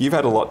 You've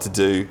had a lot to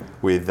do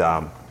with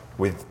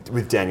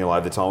Daniel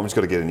over time. I've just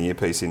got to get an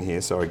earpiece in here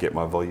so I get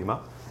my volume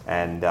up.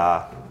 And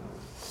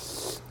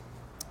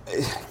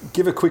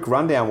give a quick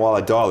rundown while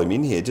I dial him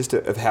in here, just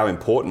of how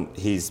important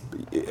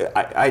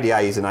ADA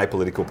is an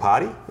apolitical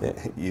party.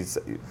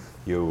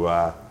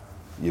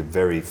 You're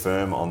very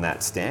firm on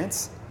that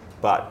stance,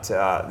 but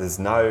there's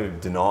no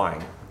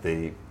denying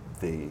the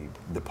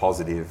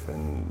positive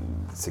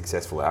and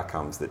successful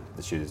outcomes that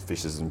the Shooters,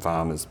 Fishers and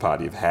Farmers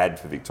Party have had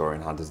for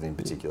Victorian hunters, and in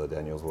particular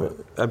Daniel's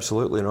work.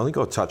 Absolutely, and I think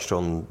I touched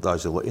on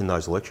those in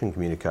those election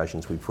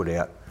communications we put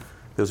out.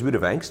 There was a bit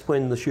of angst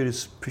when the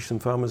Shooters, Fishers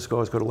and Farmers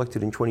guys got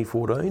elected in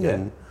 2014,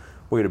 and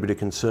we had a bit of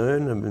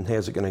concern. I mean,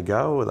 how's it going to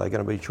go? Are they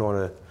going to be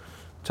trying to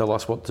tell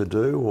us what to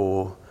do?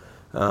 Or,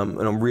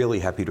 and I'm really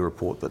happy to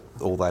report that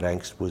all that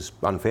angst was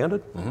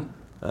unfounded.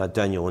 Mm-hmm.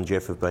 Daniel and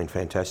Jeff have been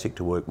fantastic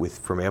to work with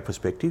from our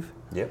perspective.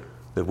 Yep.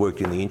 They've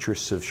worked in the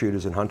interests of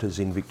shooters and hunters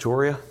in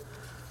Victoria,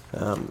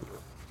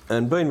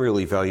 and been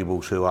really valuable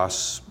to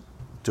us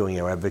doing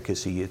our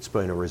advocacy. It's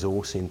been a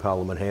resource in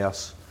Parliament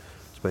House.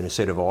 Been a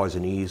set of eyes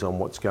and ears on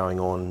what's going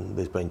on.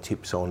 There's been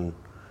tips on,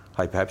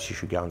 hey, perhaps you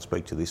should go and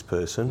speak to this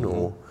person,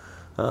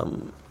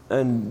 mm-hmm.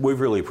 And we've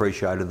really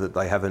appreciated that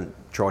they haven't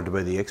tried to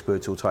be the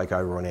experts or take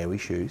over on our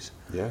issues.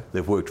 Yeah.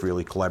 They've worked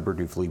really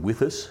collaboratively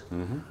with us,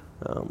 mm-hmm.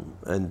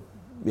 And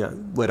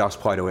let us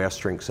play to our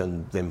strengths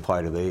and them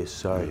play to theirs.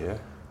 So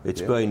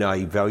it's been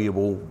a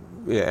valuable,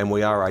 and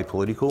we are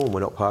apolitical and we're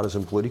not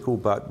partisan political,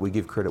 but we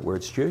give credit where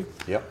it's due.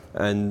 Yep.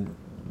 And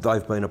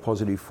they've been a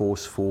positive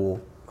force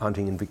for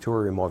hunting in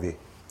Victoria, in my view.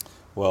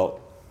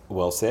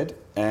 Well said.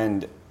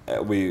 And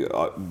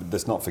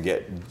let's not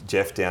forget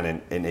Jeff down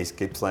in East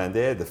Gippsland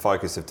there. The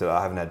focus of today,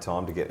 I haven't had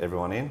time to get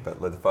everyone in,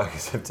 but the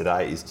focus of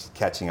today is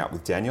catching up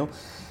with Daniel.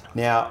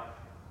 Now,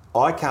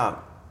 I can't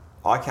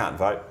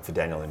vote for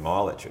Daniel in my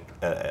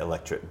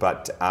electorate,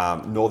 but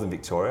Northern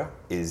Victoria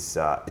is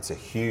it's a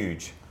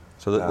huge.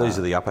 So these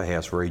are the upper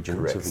house regions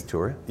correct. Of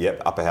Victoria.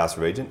 Yep, upper house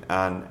region,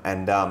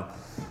 and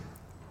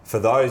for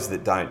those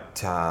that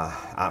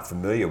aren't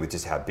familiar with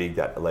just how big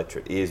that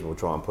electorate is, we'll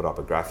try and put up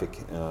a graphic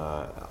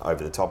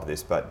over the top of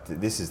this, but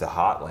this is the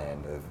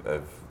heartland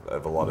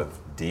of a lot of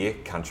deer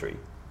country,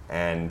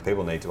 and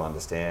people need to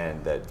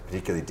understand that,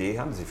 particularly deer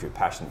hunters, if you're a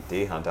passionate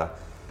deer hunter,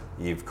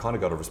 you've kind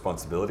of got a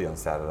responsibility on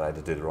Saturday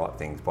to do the right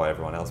things by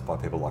everyone else, by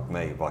people like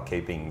me, by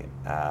keeping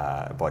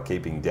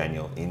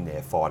Daniel in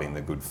there fighting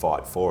the good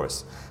fight for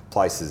us.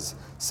 Places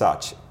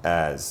such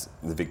as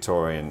the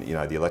Victorian,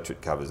 the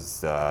electorate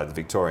covers the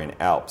Victorian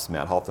Alps,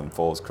 Mount Hotham,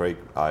 Falls Creek,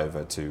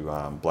 over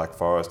to Black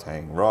Forest,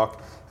 Hanging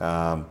Rock,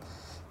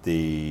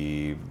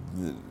 the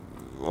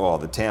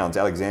towns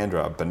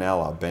Alexandra,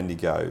 Benalla,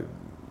 Bendigo,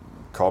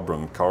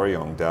 Cobram,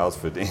 Corryong,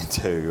 Dalesford,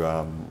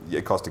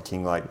 into Costa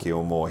Kinglake,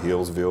 Gilmore,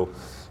 Hillsville,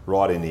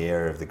 right in the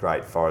area of the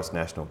Great Forest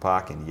National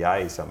Park in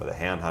Yea, some of the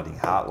hound hunting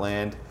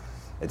heartland.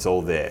 It's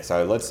all there.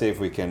 So let's see if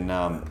we can...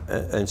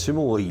 And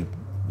similarly,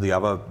 the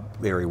other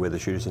area where the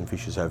Shooters and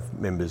Fishers have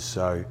members,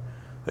 so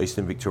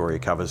Eastern Victoria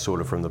covers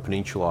sort of from the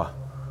peninsula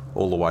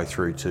all the way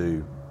through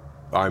to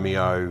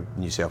Omeo,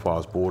 New South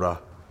Wales border,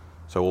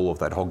 so all of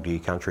that hog deer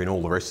country and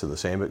all the rest of the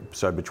sandbit.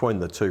 So between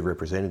the two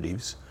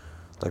representatives,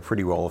 they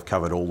pretty well have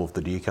covered all of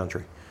the deer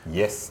country.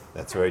 Yes,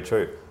 that's very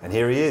true. And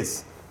here he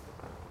is.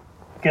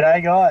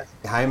 G'day, guys.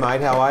 Hey, mate,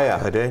 how are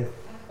you? Hey, Dan.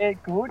 Yeah,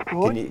 good.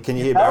 Can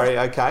you hear Barry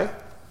okay?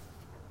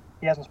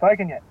 He hasn't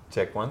spoken yet.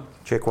 Check one.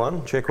 Check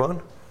one.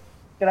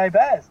 G'day,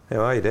 Baz.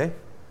 How are you, Dan?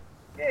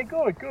 Yeah,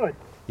 good.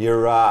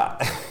 You're,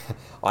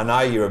 I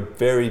know you're a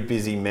very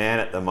busy man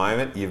at the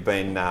moment. You've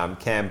been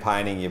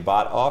campaigning your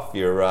butt off.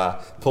 You're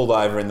pulled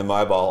over in the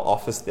mobile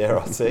office there,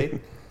 I see.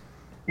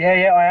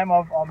 Yeah, I am.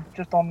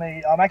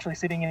 I'm actually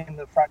sitting in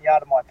the front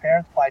yard of my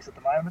parents' place at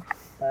the moment.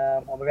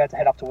 I'm about to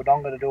head up to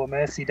Wodonga to do a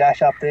Mercy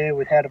dash up there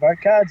with how to vote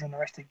cards and the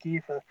rest of the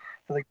gear for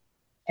the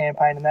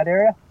campaign in that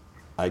area.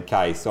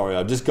 Okay, sorry,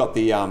 I've just got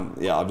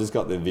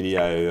the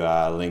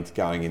video linked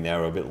going in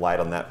there. We're a bit late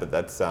on that, but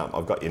that's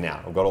I've got you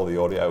now. I've got all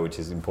the audio, which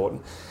is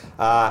important.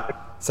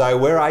 So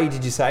where are you?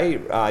 Did you say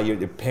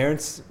your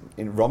parents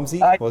in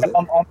Romsey? Was it?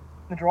 I'm in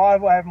the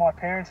driveway of my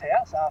parents'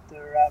 house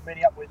after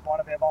meeting up with one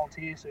of our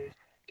volunteers who's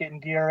getting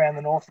gear around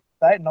the north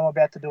state, and I'm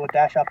about to do a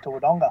dash up to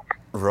Wodonga.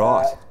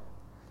 Right.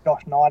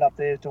 Josh Knight up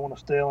there is doing a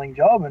sterling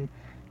job and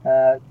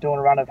doing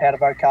a run of how to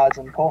vote cards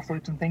and call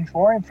flutes and things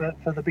for him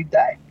for the big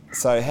day.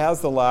 So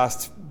how's the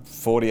last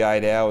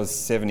 48 hours,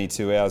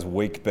 72 hours,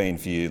 week been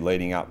for you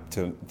leading up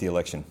to the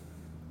election?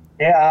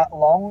 Yeah,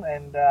 long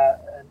and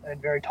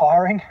very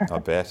tiring. I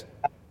bet.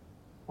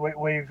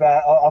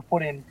 I've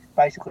put in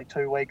basically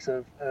 2 weeks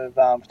of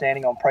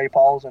standing on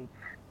pre-polls, and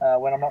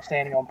when I'm not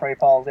standing on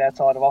pre-polls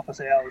outside of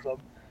office hours, I'm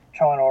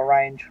trying to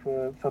arrange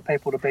for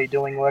people to be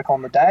doing work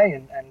on the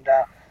day, and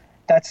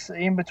that's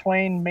in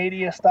between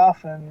media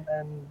stuff and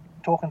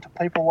talking to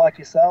people like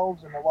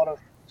yourselves and a lot of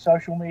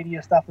social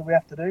media stuff that we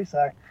have to do.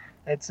 So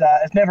it's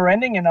never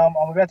ending, and I'm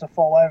about to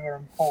fall over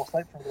and fall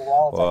asleep for a little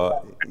while.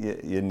 Well,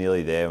 you're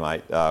nearly there,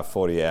 mate.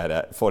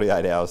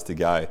 48 hours to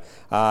go.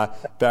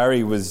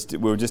 Barry, we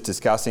were just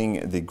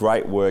discussing the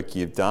great work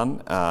you've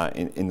done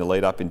in the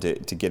lead up into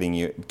getting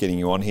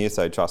you on here.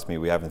 So trust me,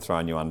 we haven't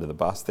thrown you under the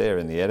bus there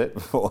in the edit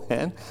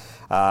beforehand.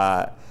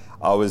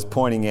 I was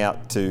pointing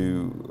out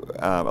to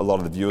a lot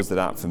of the viewers that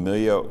aren't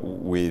familiar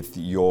with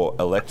your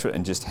electorate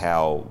and just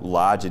how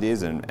large it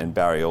is, and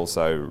Barry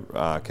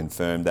also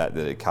confirmed that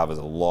it covers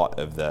a lot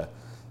of the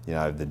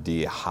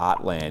deer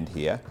heartland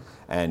here.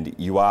 And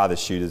you are the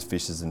Shooters,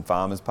 Fishers and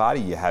Farmers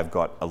Party. You have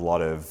got a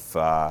lot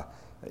of,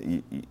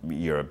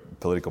 you're a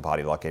political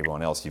party like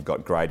everyone else. You've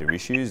got greater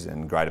issues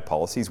and greater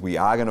policies. We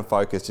are going to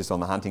focus just on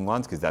the hunting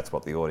ones because that's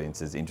what the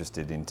audience is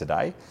interested in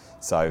today.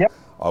 So yep.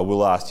 I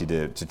will ask you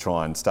to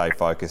try and stay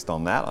focused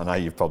on that. I know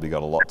you've probably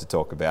got a lot to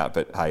talk about,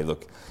 but hey,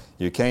 look,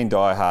 you're a keen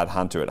diehard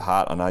hunter at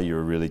heart. I know you're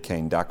a really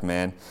keen duck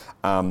man.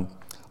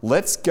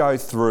 Let's go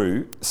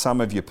through some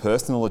of your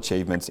personal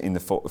achievements in the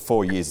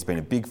 4 years. It's been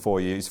a big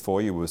 4 years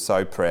for you. We're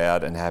so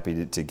proud and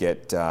happy to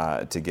get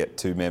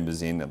 2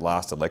 members in at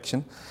last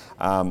election.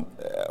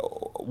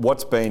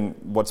 What's been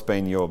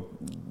your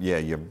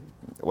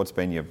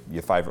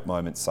favourite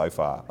moments so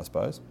far, I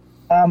suppose?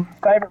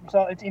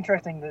 So it's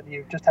interesting that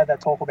you've just had that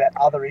talk about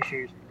other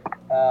issues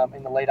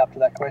in the lead up to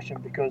that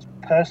question, because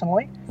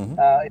personally,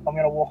 if I'm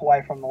going to walk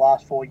away from the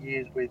last 4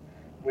 years with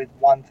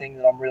one thing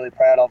that I'm really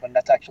proud of, and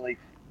that's actually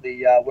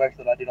the work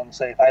that I did on the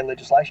CFA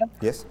legislation.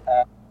 Yes.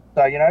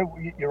 So,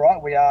 you're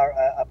right, we are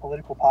a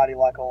political party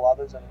like all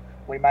others, and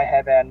we may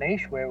have our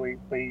niche where we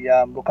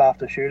look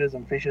after shooters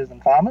and fishers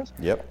and farmers.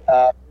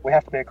 Yep. We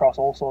have to be across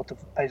all sorts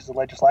of pieces of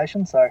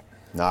legislation. So.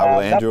 No,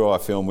 well, Andrew, I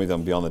film with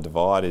on Beyond the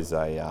Divide, is a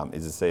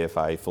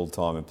CFA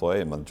full-time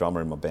employee, and my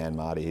drummer in my band,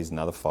 Marty, he's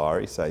another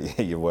fiery. So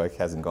yeah, your work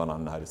hasn't gone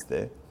unnoticed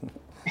there.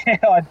 Yeah,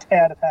 I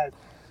doubt it has.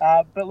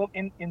 But look,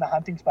 in the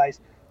hunting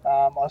space,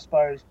 I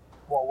suppose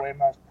what we're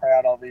most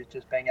proud of is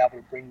just being able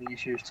to bring the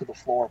issues to the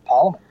floor of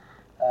Parliament.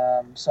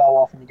 So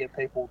often you get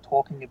people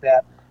talking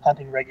about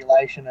hunting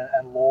regulation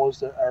and laws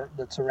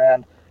that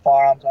surround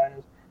firearms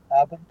owners,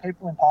 but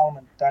people in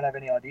Parliament don't have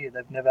any idea.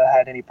 They've never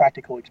had any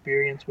practical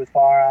experience with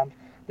firearms.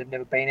 They've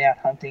never been out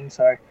hunting,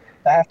 so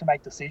they have to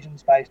make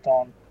decisions based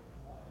on,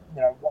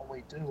 what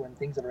we do and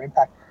things that are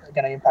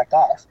going to impact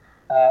us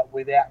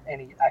without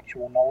any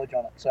actual knowledge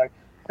on it. So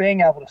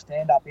being able to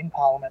stand up in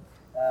Parliament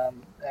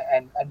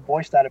and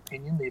voice that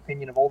opinion, the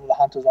opinion of all of the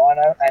hunters I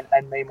know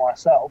and me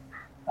myself,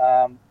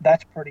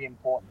 that's pretty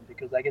important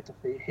because they get to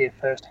hear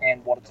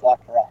firsthand what it's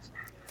like for us.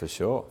 For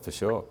sure.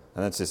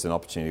 And that's just an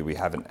opportunity we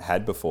haven't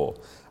had before.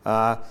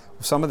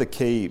 Some of the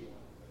key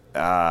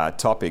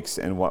topics,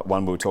 and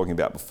one we were talking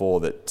about before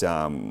that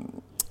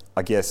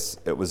I guess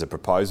it was a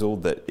proposal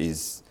that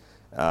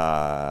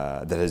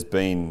has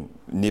been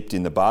nipped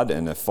in the bud,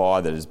 and a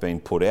fire that has been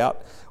put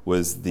out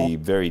was the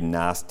very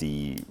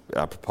nasty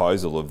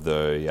proposal of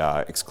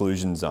the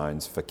exclusion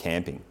zones for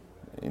camping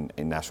in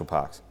national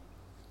parks.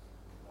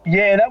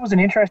 Yeah, that was an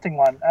interesting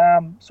one.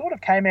 Sort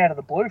of came out of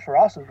the blue for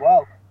us as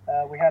well.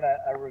 We had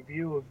a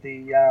review of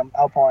the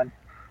Alpine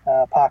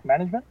Park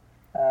Management,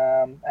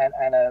 and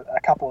a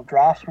couple of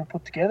drafts were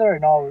put together,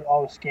 and I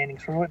was scanning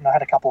through it, and I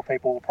had a couple of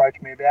people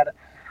approach me about it.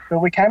 But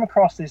we came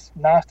across this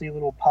nasty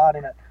little part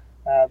in it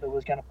that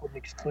was going to put an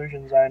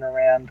exclusion zone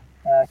around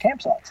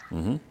campsites.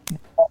 Mm-hmm.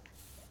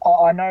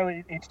 I know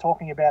it's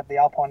talking about the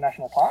Alpine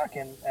National Park,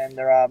 and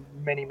there are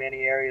many,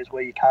 many areas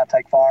where you can't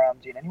take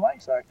firearms in anyway,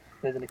 so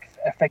there's an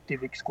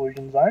effective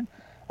exclusion zone.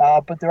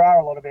 But there are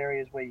a lot of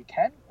areas where you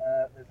can.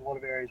 There's a lot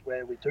of areas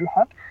where we do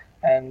hunt.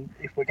 And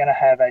if we're going to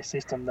have a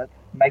system that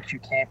makes you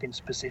camp in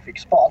specific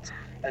spots,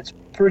 it's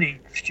pretty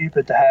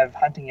stupid to have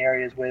hunting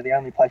areas where the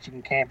only place you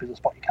can camp is a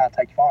spot you can't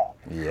take your firearm.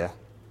 Yeah.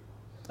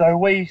 So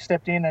we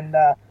stepped in and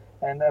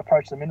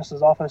approached the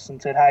Minister's office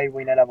and said, hey,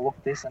 we need to have a look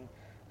at this, and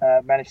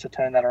managed to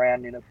turn that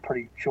around in a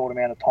pretty short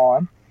amount of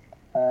time.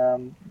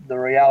 The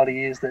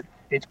reality is that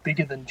it's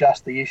bigger than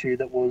just the issue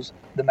that was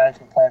the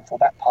management plan for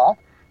that park.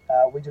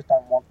 We just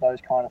don't want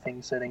those kind of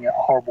things setting a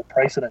horrible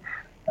precedent.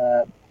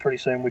 Pretty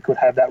soon we could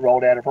have that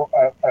rolled out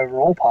over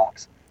all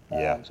parks.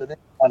 Yeah. So they're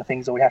the kind of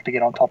things that we have to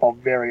get on top of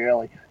very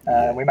early.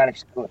 And we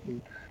managed to do it.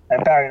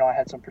 And Barry and I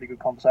had some pretty good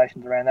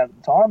conversations around that at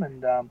the time.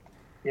 And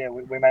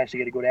we managed to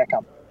get a good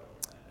outcome.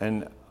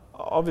 And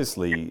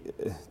obviously,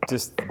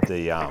 just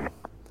the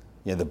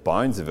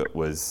bones of it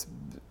was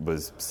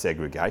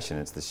segregation.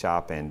 It's the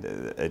sharp end.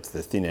 It's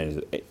the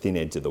thin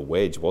edge of the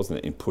wedge, wasn't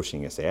it, in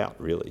pushing us out,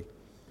 really?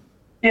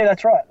 Yeah,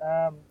 that's right.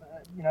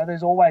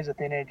 There's always a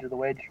thin edge of the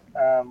wedge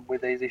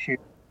with these issues.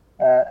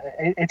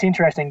 It's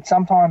interesting.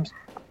 Sometimes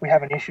we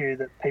have an issue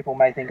that people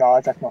may think,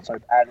 that's not so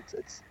bad.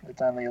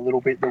 It's only a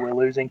little bit that we're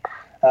losing,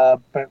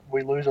 but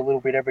we lose a little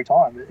bit every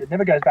time. It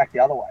never goes back the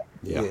other way.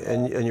 Yeah,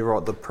 and you're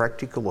right. The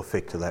practical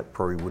effect of that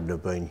probably wouldn't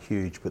have been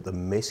huge, but the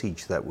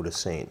message that would have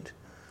sent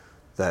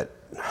that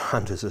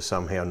hunters are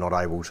somehow not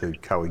able to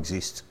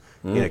coexist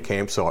in a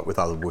campsite with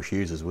other bush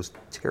users was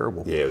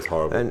terrible. Yeah, it was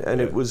horrible.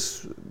 And it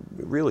was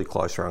a really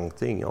close-run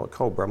thing.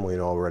 Cole Brumley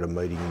and I were at a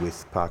meeting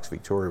with Parks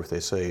Victoria with their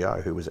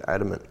CEO, who was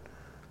adamant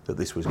that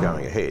this was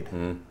going ahead.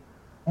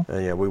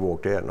 And we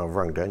walked out, and I've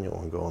rung Daniel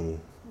and gone,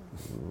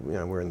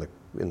 we're in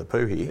the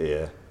poo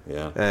here.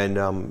 Yeah.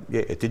 And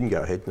it didn't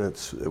go ahead, and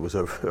it was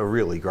a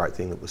really great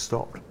thing that was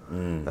stopped.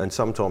 And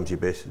sometimes your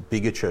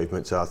big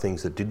achievements are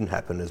things that didn't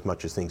happen as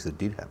much as things that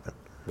did happen.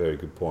 Very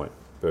good point.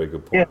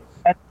 Yeah,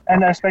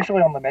 And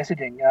especially on the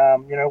messaging,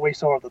 we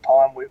saw at the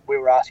time we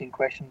were asking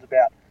questions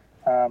about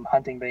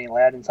hunting being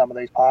allowed in some of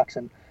these parks,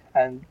 and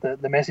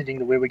the messaging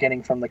that we were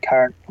getting from the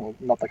current, well,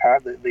 not the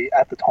current, the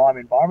at the time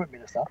Environment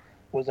Minister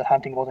was that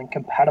hunting wasn't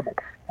compatible,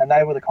 and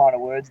they were the kind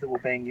of words that were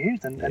being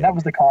used, and that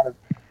was the kind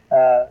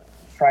of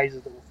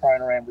phrases that were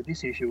thrown around with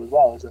this issue as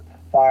well, is that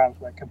firearms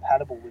weren't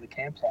compatible with a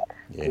campsite,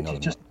 which is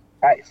just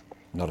the case.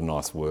 Not a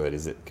nice word,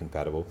 is it?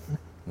 Compatible?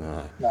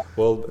 No. No.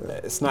 Well,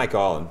 Snake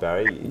Island,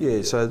 Barry.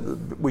 Yeah, so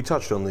we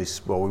touched on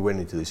this, we went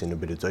into this in a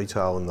bit of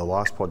detail in the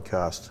last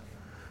podcast,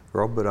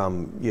 Rob, but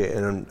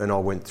and I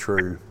went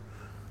through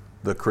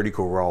the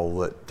critical role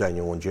that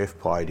Daniel and Jeff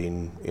played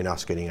in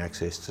us getting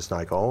access to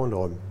Snake Island.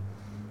 I'll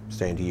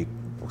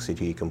sit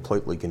here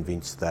completely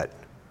convinced that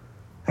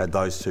had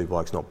those two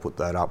blokes not put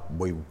that up,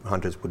 we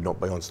hunters would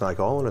not be on Snake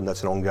Island, and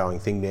that's an ongoing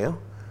thing now.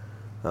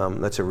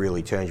 That's a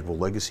really tangible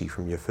legacy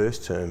from your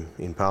first term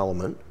in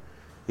Parliament,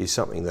 is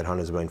something that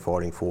hunters have been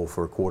fighting for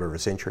a quarter of a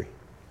century.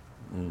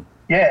 Mm.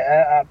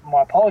 Yeah,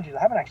 my apologies. I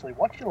haven't actually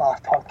watched your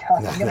last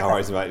podcast. No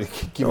worries, mate.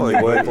 Give me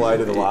wordplay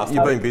to the last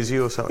You've one. been busy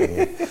or something?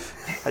 Yeah.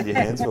 Had your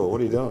hands full.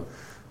 What are you doing?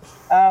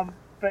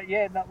 But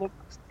yeah, no, look,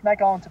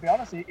 Snake Island, to be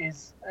honest,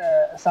 is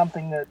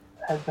something that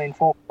has been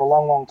fought for a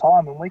long, long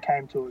time, and we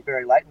came to it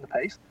very late in the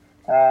piece.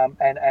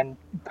 And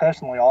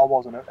personally, I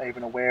wasn't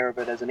even aware of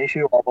it as an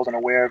issue. I wasn't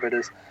aware of it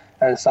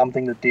as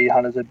something that deer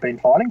hunters had been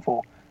fighting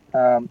for.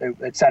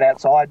 It sat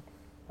outside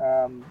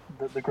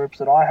the groups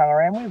that I hung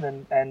around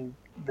with, and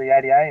the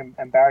ADA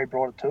and Barry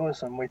brought it to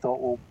us, and we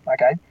thought, well,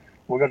 okay,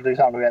 we've got to do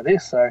something about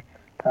this. So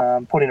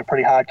put in a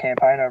pretty hard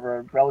campaign over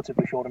a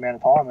relatively short amount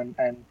of time,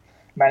 and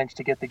managed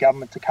to get the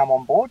government to come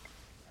on board.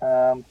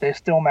 They're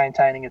still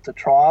maintaining it's a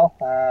trial,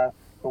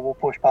 but we'll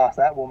push past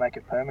that. We'll make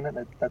it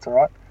permanent. That's all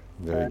right.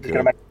 Very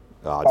good.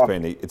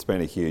 It's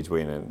been a huge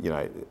win, and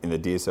in the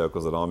deer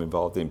circles that I'm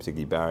involved in,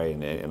 particularly Barry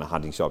and a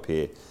hunting shop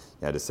here,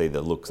 to see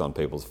the looks on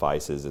people's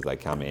faces as they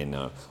come in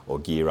or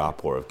gear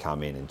up or have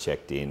come in and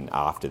checked in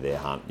after their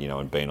hunt,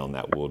 and been on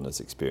that wilderness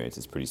experience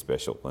is pretty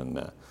special.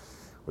 And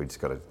we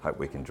just got to hope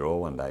we can draw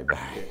one day,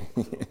 Barry.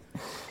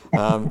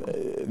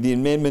 The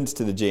amendments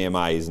to the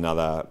GMA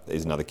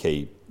is another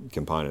key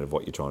component of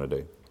what you're trying to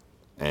do,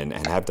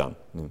 and have done.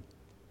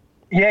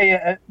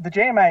 Yeah. The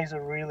GMA is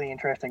a really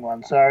interesting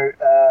one. So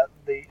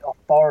the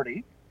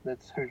authority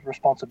whose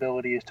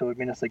responsibility is to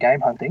administer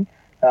game hunting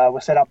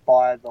was set up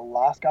by the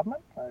last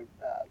government,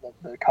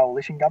 the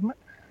coalition government.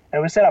 And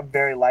it was set up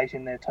very late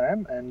in their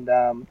term, and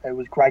it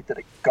was great that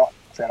it got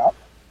set up.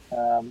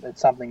 It's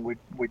something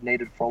we'd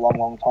needed for a long,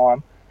 long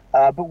time.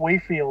 But we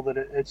feel that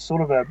it's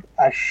sort of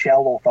a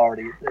shell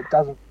authority. It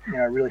doesn't,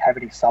 really have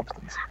any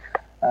substance.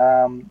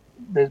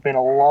 There's been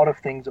a lot of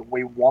things that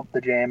we want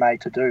the GMA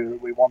to do,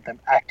 that we want them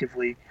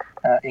actively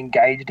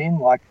engaged in,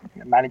 like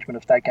management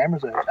of state game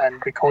reserves. And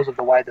because of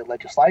the way the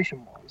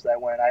legislation was, they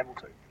weren't able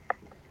to.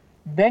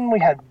 Then we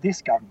had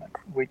this government,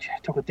 which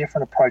took a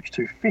different approach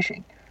to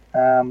fishing.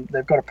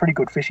 They've got a pretty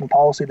good fishing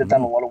policy. They've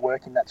done a lot of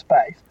work in that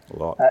space,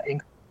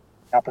 including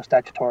up a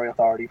statutory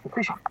authority for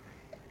fishing.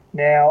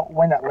 Now,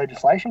 when that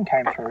legislation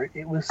came through,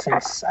 it was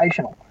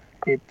sensational.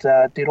 It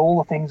did all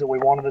the things that we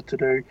wanted it to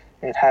do.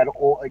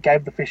 It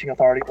gave the fishing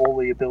authority all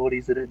the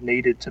abilities that it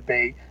needed to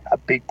be a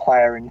big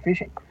player in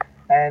fishing.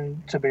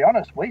 And to be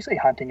honest, we see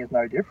hunting as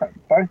no different.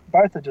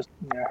 Both are just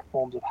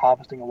forms of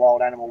harvesting a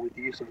wild animal with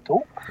the use of a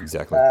tool.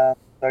 Exactly.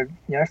 So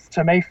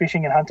to me,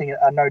 fishing and hunting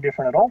are no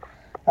different at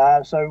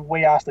all. So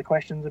we asked the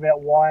questions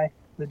about why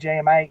the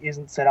GMA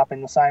isn't set up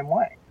in the same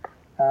way.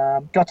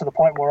 Got to the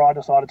point where I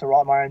decided to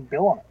write my own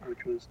bill on it,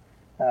 which was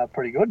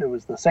pretty good. It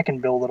was the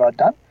second bill that I'd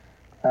done.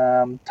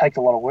 Takes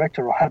a lot of work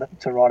to write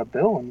a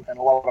bill, and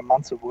a lot of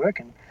months of work.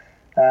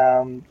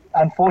 And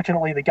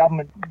unfortunately, the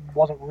government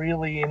wasn't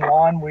really in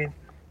line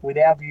with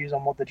our views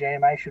on what the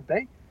GMA should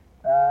be,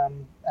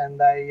 and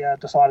they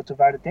decided to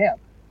vote it down.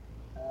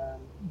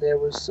 There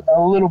was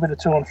a little bit of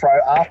to and fro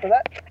after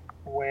that,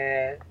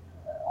 where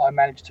I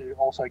managed to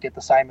also get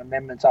the same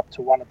amendments up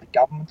to one of the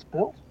government's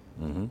bills.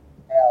 Mm-hmm.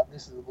 Now,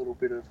 this is a little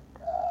bit of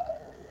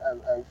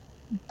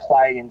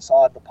play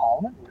inside the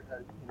Parliament.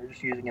 We're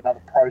just using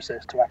another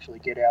process to actually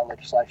get our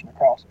legislation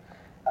across.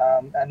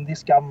 And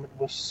this government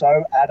was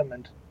so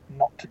adamant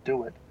not to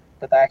do it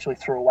that they actually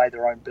threw away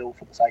their own bill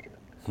for the sake of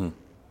it.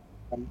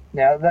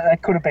 Now,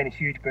 that could have been a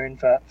huge boon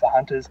for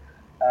hunters.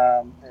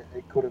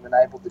 It could have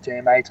enabled the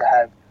GMA to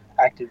have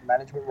active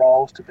management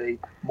roles, to be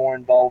more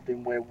involved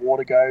in where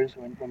water goes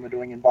when we're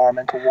doing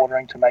environmental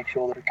watering, to make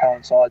sure that it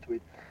coincides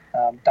with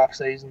duck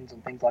seasons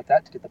and things like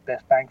that, to get the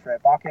best bang for our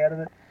buck out of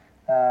it,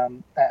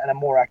 and a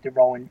more active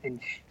role in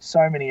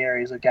so many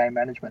areas of game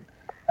management.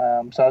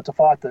 So it's a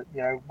fight that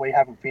we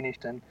haven't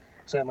finished, and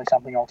certainly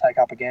something I'll take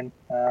up again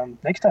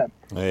next term.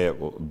 Yeah,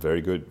 well,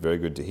 very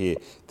good to hear.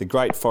 The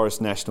Great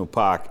Forest National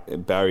Park,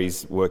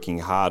 Barry's working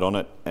hard on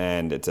it,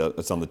 and it's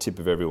on the tip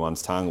of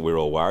everyone's tongue. We're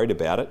all worried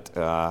about it.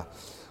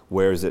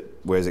 Where's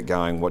it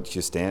going? What's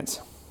your stance?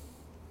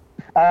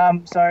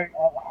 So I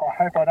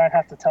hope I don't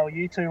have to tell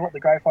you two what the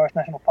Great Forest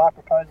National Park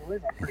proposal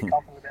is. I'm pretty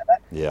confident about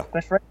that. Yeah.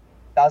 But for anyone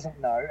who doesn't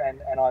know,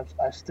 and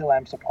I still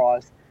am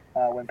surprised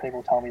when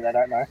people tell me they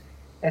don't know.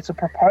 It's a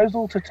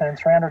proposal to turn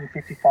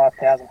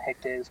 355,000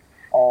 hectares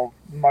of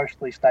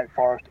mostly state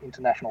forest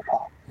into national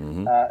park.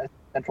 It's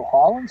Central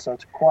Highlands, so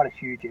it's quite a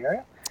huge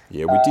area.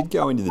 Yeah, we did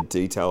go into the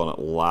detail on it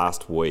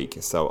last week,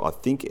 so I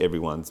think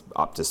everyone's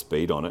up to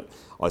speed on it.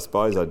 I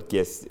suppose I'd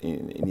guess,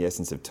 in the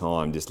essence of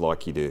time, just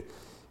like you to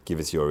give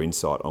us your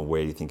insight on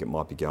where you think it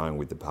might be going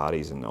with the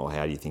parties or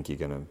how do you think you're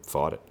going to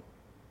fight it?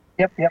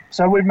 Yep.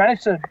 So we've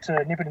managed to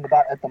nip it in the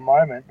butt at the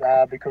moment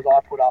because I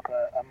put up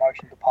a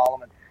motion to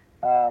Parliament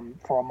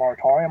for a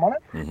moratorium on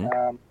it,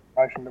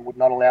 motion that would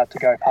not allow it to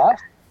go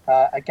past.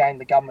 Again,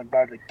 the government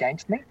voted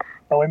against me,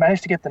 but we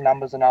managed to get the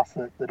numbers enough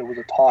that it was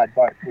a tied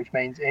vote, which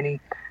means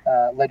any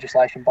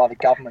legislation by the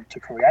government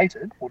to create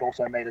it would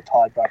also meet a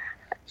tied vote.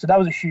 So that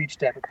was a huge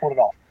step. It put it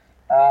off.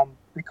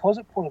 Because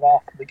it put it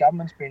off, the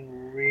government's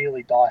been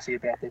really dicey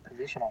about their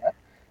position on it,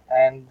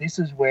 and this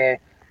is where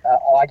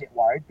I get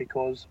worried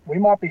because we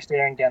might be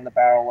staring down the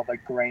barrel of a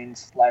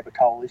Greens-Labor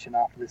coalition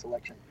after this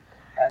election,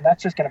 and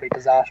that's just going to be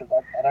disastrous.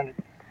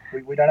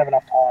 We don't have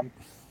enough time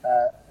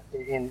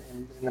in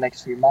the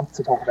next few months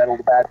to talk about all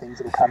the bad things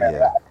that will come out of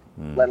that,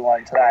 let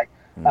alone today.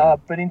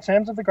 But in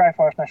terms of the Grey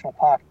Forest National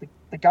Park,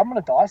 the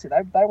government are dicey.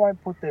 They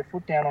won't put their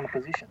foot down on a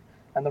position,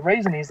 and the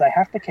reason is they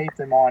have to keep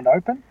their mind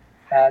open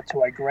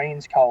to a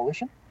Greens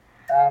coalition.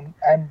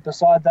 And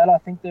beside that, I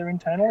think they're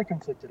internally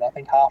conflicted. I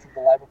think half of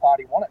the Labor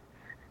Party want it.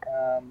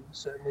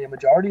 Certainly a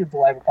majority of the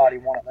Labor Party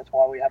want it. That's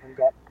why we haven't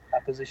got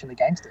a position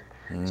against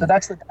it. So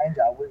that's the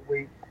danger.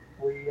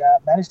 We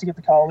managed to get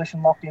the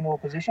coalition locked into a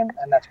position,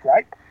 and that's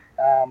great.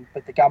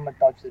 But the government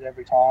dodged it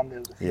every time. There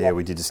was a few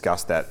we did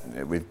discuss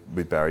that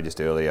with Barry just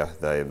earlier.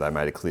 They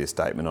made a clear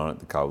statement on it,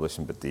 the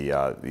coalition, but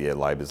the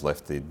Labor's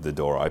left the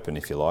door open,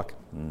 if you like.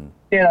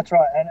 Yeah, that's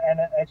right. And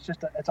it's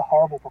just it's a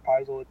horrible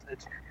proposal.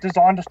 It's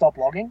designed to stop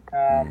logging,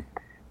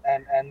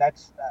 and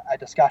that's a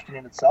discussion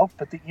in itself.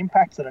 But the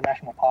impacts that a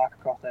national park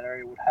across that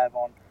area would have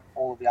on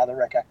all of the other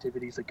rec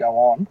activities that go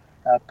on,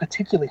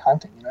 particularly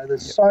hunting.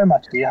 There's so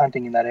much deer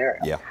hunting in that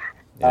area. Yeah.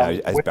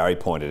 As Barry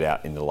pointed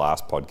out in the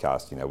last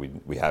podcast,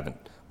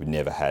 we've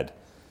never had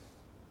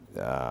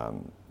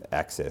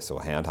access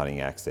or hound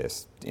hunting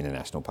access in a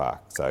national park.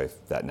 So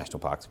if that national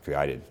park's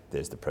created,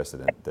 there's the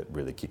precedent that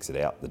really kicks it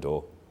out the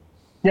door.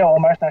 Yeah, well,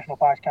 most national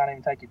parks can't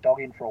even take your dog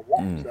in for a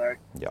walk, so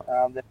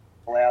they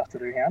allow us to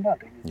do hound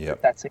hunting.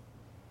 That's it.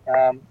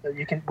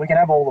 We can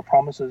have all the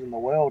promises in the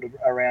world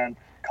around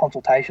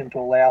consultation to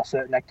allow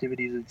certain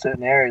activities in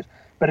certain areas,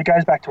 but it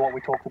goes back to what we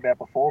talked about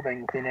before,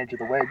 being the thin edge of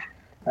the wedge.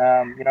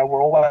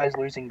 We're always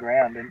losing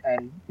ground,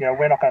 and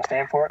we're not going to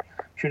stand for it.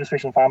 Shooters,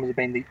 Fishers and Farmers have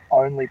been the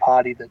only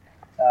party that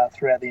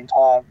throughout the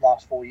entire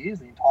last 4 years,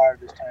 the entire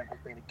of this term, has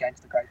been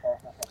against the Great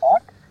Forest National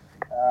Park.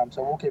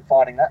 So we'll keep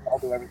fighting that, and I'll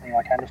do everything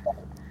I can to stop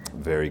it.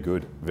 Very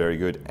good, very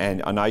good.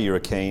 And I know you're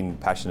a keen,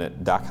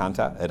 passionate duck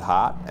hunter at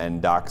heart, and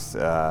ducks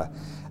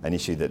an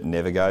issue that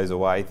never goes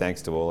away.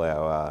 Thanks to all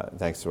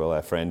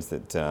our friends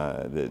that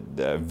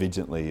are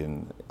vigilantly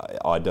and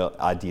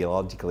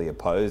ideologically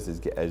opposed, as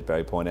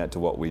Barry pointed out, to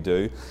what we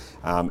do.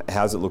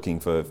 How's it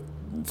looking for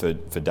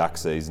duck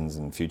seasons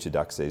and future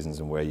duck seasons,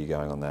 and where are you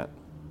going on that?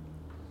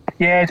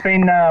 Yeah, it's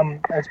been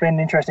an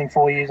interesting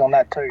 4 years on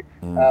that too.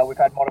 We've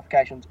had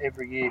modifications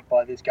every year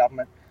by this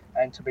government,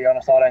 and to be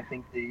honest, I don't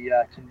think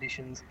the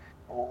conditions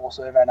or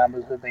survey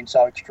numbers have been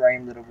so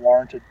extreme that have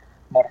warranted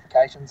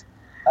modifications.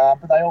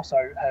 But they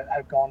also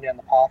have gone down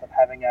the path of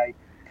having a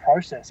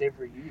process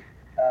every year,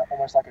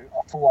 almost like a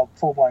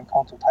full-blown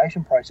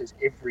consultation process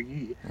every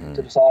year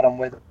to decide on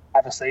whether to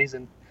have a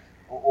season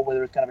or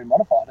whether it's going to be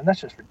modified. And that's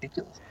just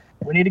ridiculous.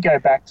 We need to go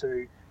back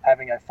to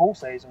having a full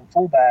season,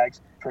 full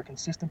bags for a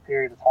consistent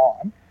period of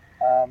time,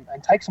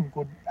 and take some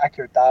good,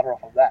 accurate data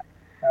off of that.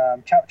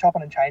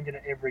 Chopping and changing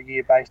it every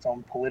year based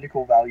on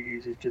political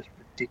values is just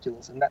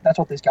ridiculous, and that's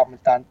what this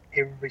government's done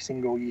every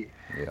single year.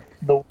 Yeah.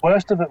 The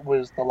worst of it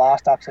was the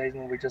last duck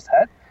season we just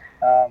had,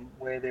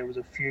 where there was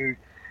a few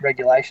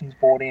regulations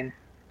brought in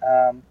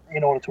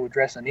order to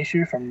address an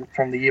issue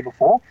from the year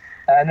before,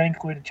 and that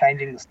included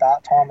changing the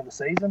start time of the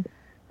season.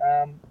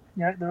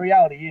 The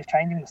reality is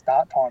changing the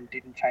start time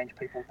didn't change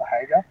people's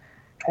behaviour.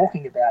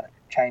 Talking about it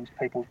changed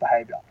people's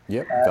behaviour.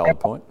 Yep, valid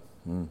point.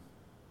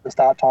 The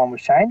start time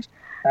was changed,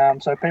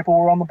 so people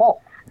were on the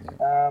ball.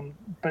 Yeah.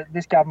 But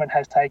this government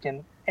has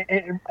taken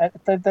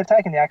they've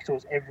taken the axe to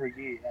us every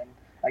year, and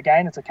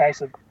again, it's a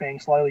case of being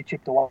slowly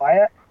chipped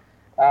away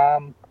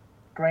at.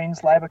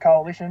 Greens Labor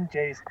coalition,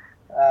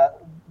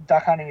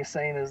 duck hunting is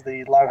seen as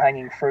the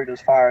low-hanging fruit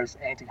as far as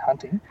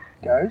anti-hunting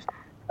goes.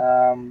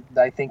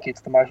 They think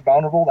it's the most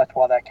vulnerable. That's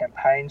why they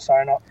campaign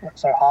so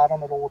hard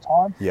on it all the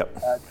time. Yep.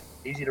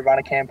 Easy to run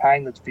a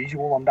campaign that's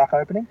visual on duck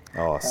opening.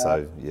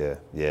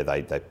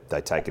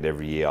 They take it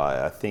every year.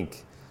 I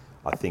think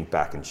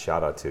back and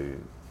shudder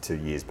to 2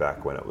 years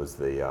back when it was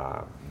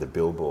the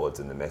billboards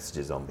and the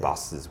messages on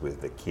buses with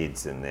the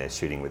kids and they're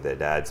shooting with their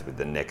dads with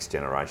the next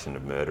generation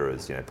of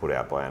murderers, put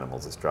out by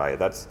Animals Australia.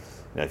 That's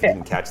if you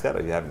didn't catch that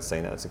or you haven't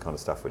seen that, it's the kind of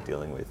stuff we're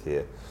dealing with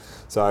here.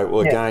 So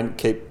again,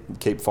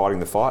 keep fighting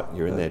the fight.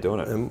 You're in there doing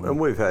it. And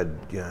we've had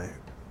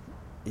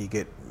you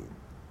get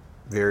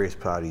various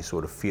parties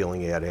sort of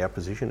feeling out our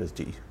position as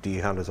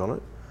deer hunters on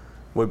it.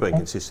 We've been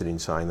consistent in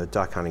saying that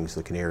duck hunting is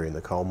the canary in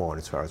the coal mine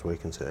as far as we're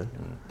concerned.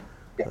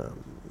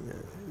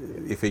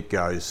 If it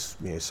goes,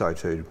 so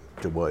too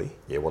do we.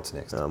 Yeah, what's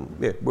next?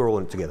 We're all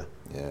in it together.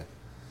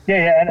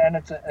 And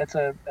it's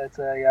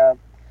a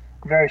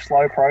very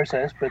slow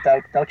process, but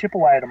they'll chip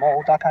away at them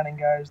all. Duck hunting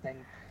goes,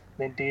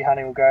 then deer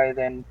hunting will go,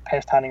 then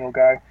pest hunting will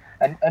go,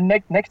 and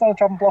next on the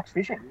chopping block's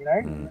fishing.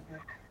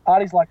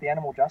 Parties like the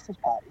Animal Justice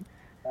Party,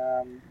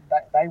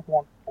 they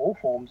want all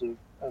forms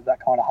of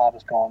that kind of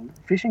harvest gone.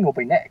 Fishing will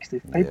be next.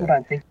 If people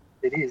don't think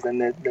it is, then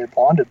they're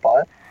blinded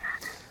by it.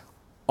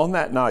 On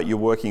that note, you're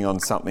working on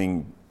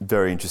something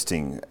very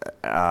interesting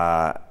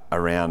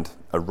around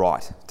a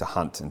right to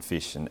hunt and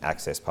fish and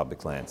access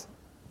public lands.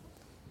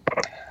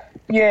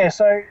 Yeah,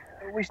 so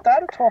we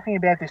started talking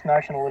about this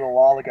notion a little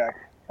while ago.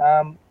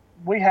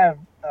 We have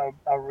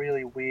a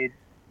really weird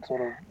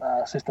sort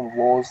of system of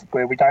laws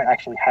where we don't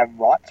actually have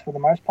rights for the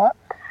most part.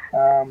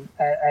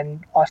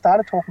 And I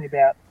started talking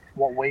about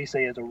what we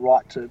see as a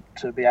right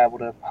to be able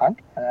to hunt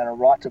and a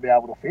right to be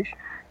able to fish.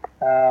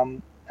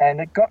 And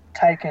it got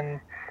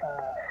taken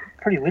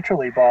pretty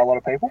literally by a lot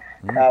of people,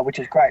 which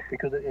is great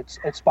because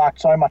it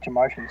sparked so much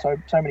emotion. So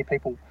many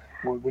people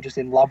were just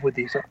in love with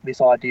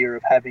this idea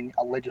of having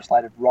a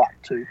legislated right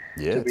to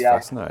be able. Yeah,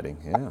 it's fascinating.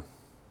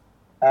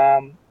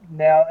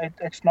 Now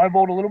it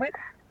snowballed a little bit,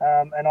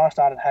 and I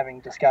started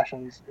having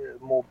discussions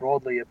more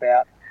broadly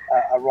about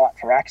a right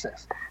for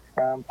access.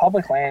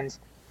 Public lands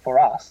for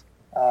us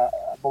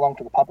belong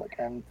to the public,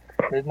 and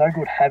there's no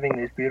good having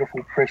these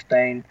beautiful,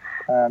 pristine,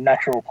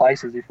 natural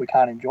places if we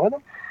can't enjoy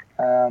them.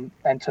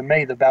 And to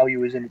me, the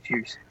value is in its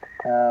use.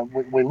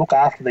 We look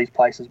after these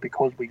places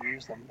because we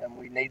use them, and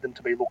we need them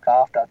to be looked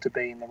after to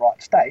be in the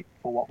right state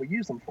for what we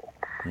use them for.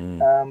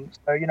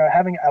 So,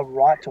 having a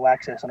right to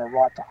access and a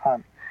right to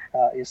hunt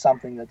is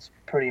something that's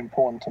pretty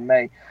important to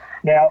me.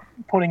 Now,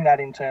 putting that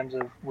in terms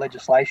of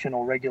legislation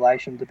or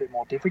regulation is a bit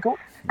more difficult.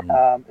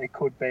 It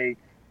could be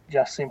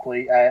just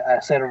simply a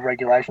set of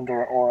regulations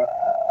or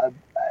a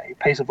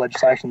piece of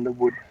legislation that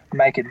would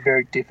make it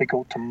very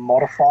difficult to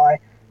modify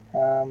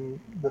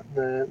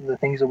the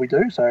things that we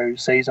do, so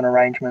season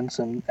arrangements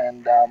and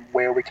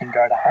where we can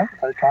go to hunt,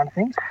 those kind of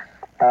things.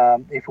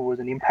 If it was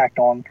an impact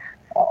on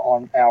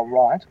our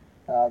right,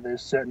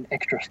 there's certain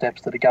extra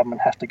steps that a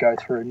government has to go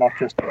through, not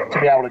just to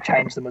be able to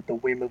change them at the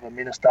whim of a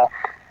minister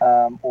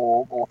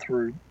or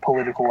through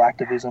political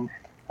activism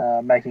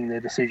making their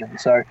decision.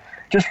 So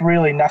just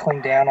really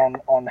knuckling down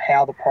on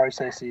how the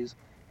process is,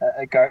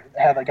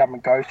 how the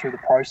government goes through the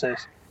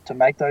process to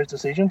make those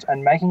decisions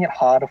and making it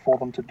harder for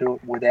them to do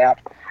it without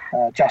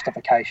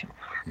justification.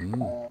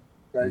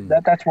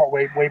 That's what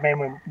we mean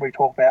when we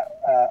talk about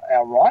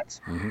our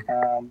rights,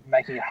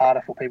 making it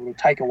harder for people to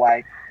take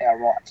away our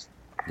rights.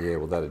 Yeah,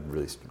 well, that had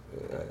really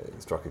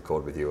struck a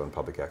chord with you on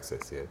public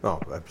access, yeah. Oh,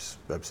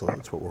 absolutely.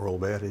 That's what we're all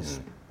about, is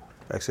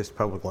access to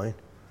public land.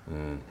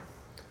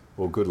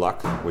 Well, good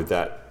luck with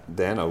that,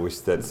 Dan. I wish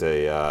that's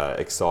a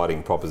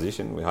exciting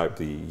proposition. We hope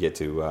that you get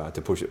to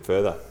push it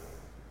further.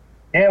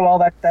 Yeah,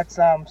 well, that's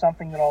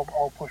something that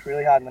I'll push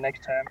really hard in the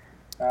next term,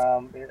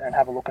 and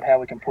have a look at how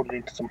we can put it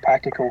into some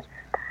practical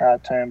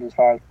terms as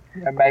far as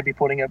maybe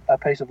putting a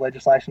piece of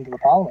legislation to the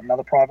Parliament,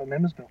 another private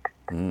member's bill.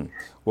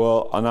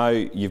 Well, I know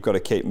you've got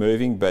to keep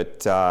moving, but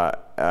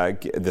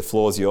the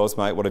floor's yours,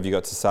 mate. What have you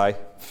got to say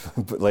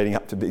leading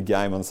up to big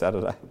game on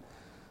Saturday?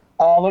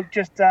 Oh, look,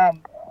 just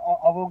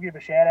I will give a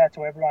shout out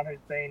to everyone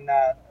who's been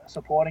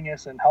supporting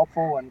us and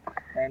helpful,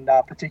 and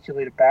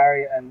particularly to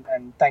Barry, and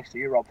thanks to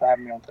you, Rob, for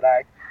having me on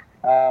today.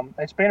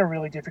 It's been a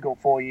really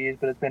difficult 4 years,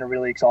 but it's been a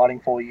really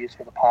exciting 4 years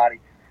for the party.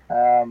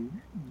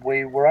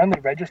 We were only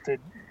registered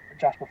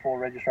just before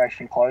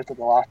registration closed at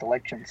the last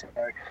election, so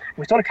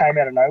we sort of came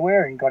out of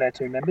nowhere and got our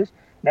 2 members.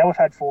 Now we've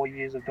had 4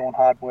 years of doing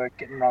hard work,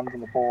 getting runs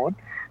on the board.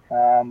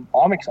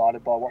 I'm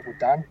excited by what we've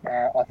done.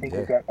 I think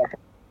we've got a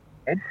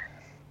head.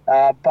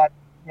 But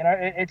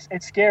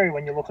it's scary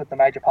when you look at the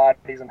major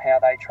parties and how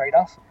they treat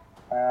us.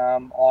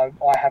 I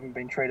haven't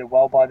been treated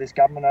well by this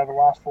government over the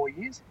last 4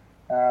 years,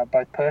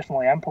 both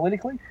personally and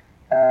politically.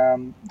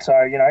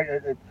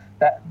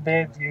 That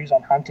their views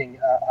on hunting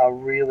are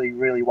really,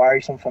 really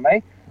worrisome for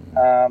me.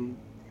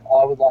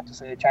 I would like to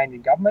see a change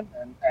in government,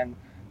 and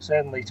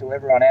certainly to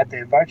everyone out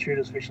there, vote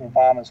shooters, fishing and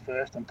farmers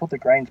first, and put the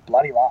Greens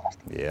bloody last.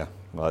 Yeah,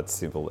 well, that's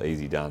simple,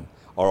 easy done.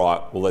 All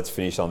right, well, let's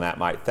finish on that,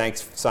 mate.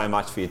 Thanks so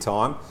much for your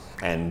time,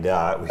 and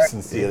we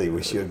sincerely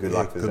wish you a good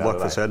luck for Saturday. Good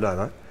luck for Saturday,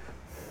 mate.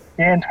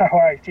 Yeah, no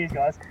worries. Cheers,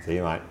 guys. See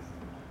you, mate.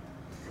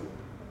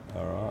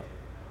 All right.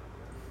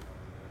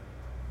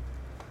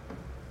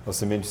 Well,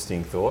 some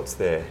interesting thoughts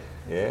there,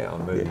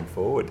 on moving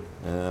forward.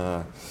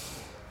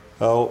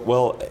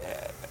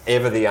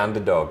 Ever the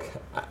underdog,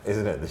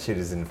 isn't it? The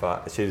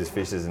shooters,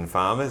 fishers and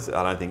farmers.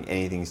 I don't think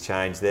anything's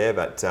changed there,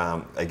 but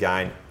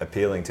again,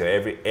 appealing to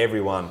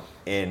everyone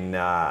in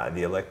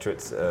the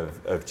electorates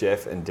of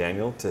Jeff and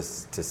Daniel to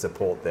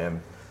support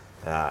them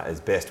as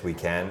best we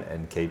can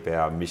and keep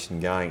our mission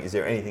going. Is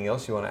there anything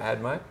else you want to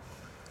add, mate?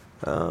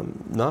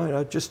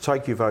 No, just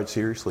take your vote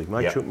seriously.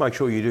 Make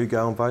sure you do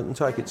go and vote and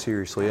take it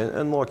seriously.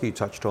 And like you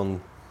touched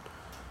on,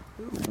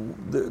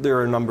 there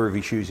are a number of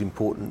issues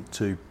important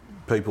to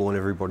people and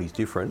everybody's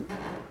different.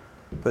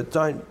 But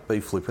don't be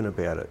flippant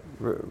about it.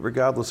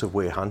 Regardless of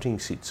where hunting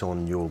sits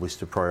on your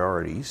list of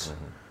priorities,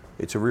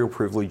 it's a real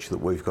privilege that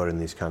we've got in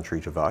this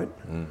country to vote.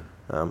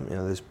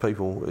 There's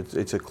people,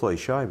 it's a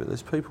cliche, but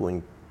there's people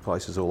in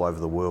places all over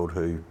the world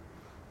who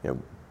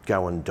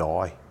go and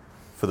die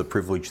for the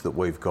privilege that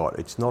we've got.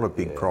 It's not a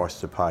big price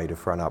to pay to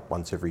front up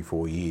once every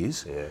 4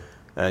 years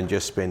and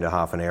just spend a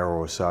half an hour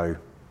or so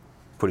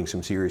putting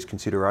some serious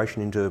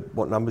consideration into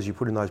what numbers you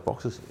put in those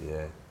boxes.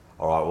 Yeah.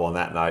 All right, well, on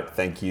that note,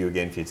 thank you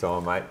again for your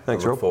time, mate.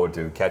 Thanks, I look Rob. forward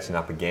to catching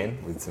up again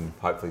with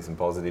hopefully some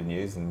positive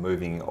news and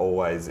moving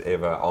always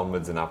ever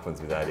onwards and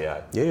upwards with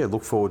ADA. Yeah,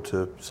 look forward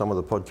to some of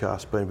the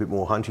podcasts being a bit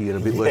more hunty and a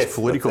bit less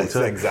political that's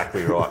too.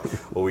 Exactly right.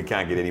 Well, we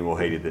can't get any more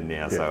heated than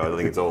now, so I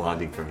think it's all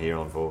hunting from here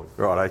on forward.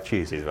 Right,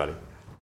 cheers. Cheers, buddy.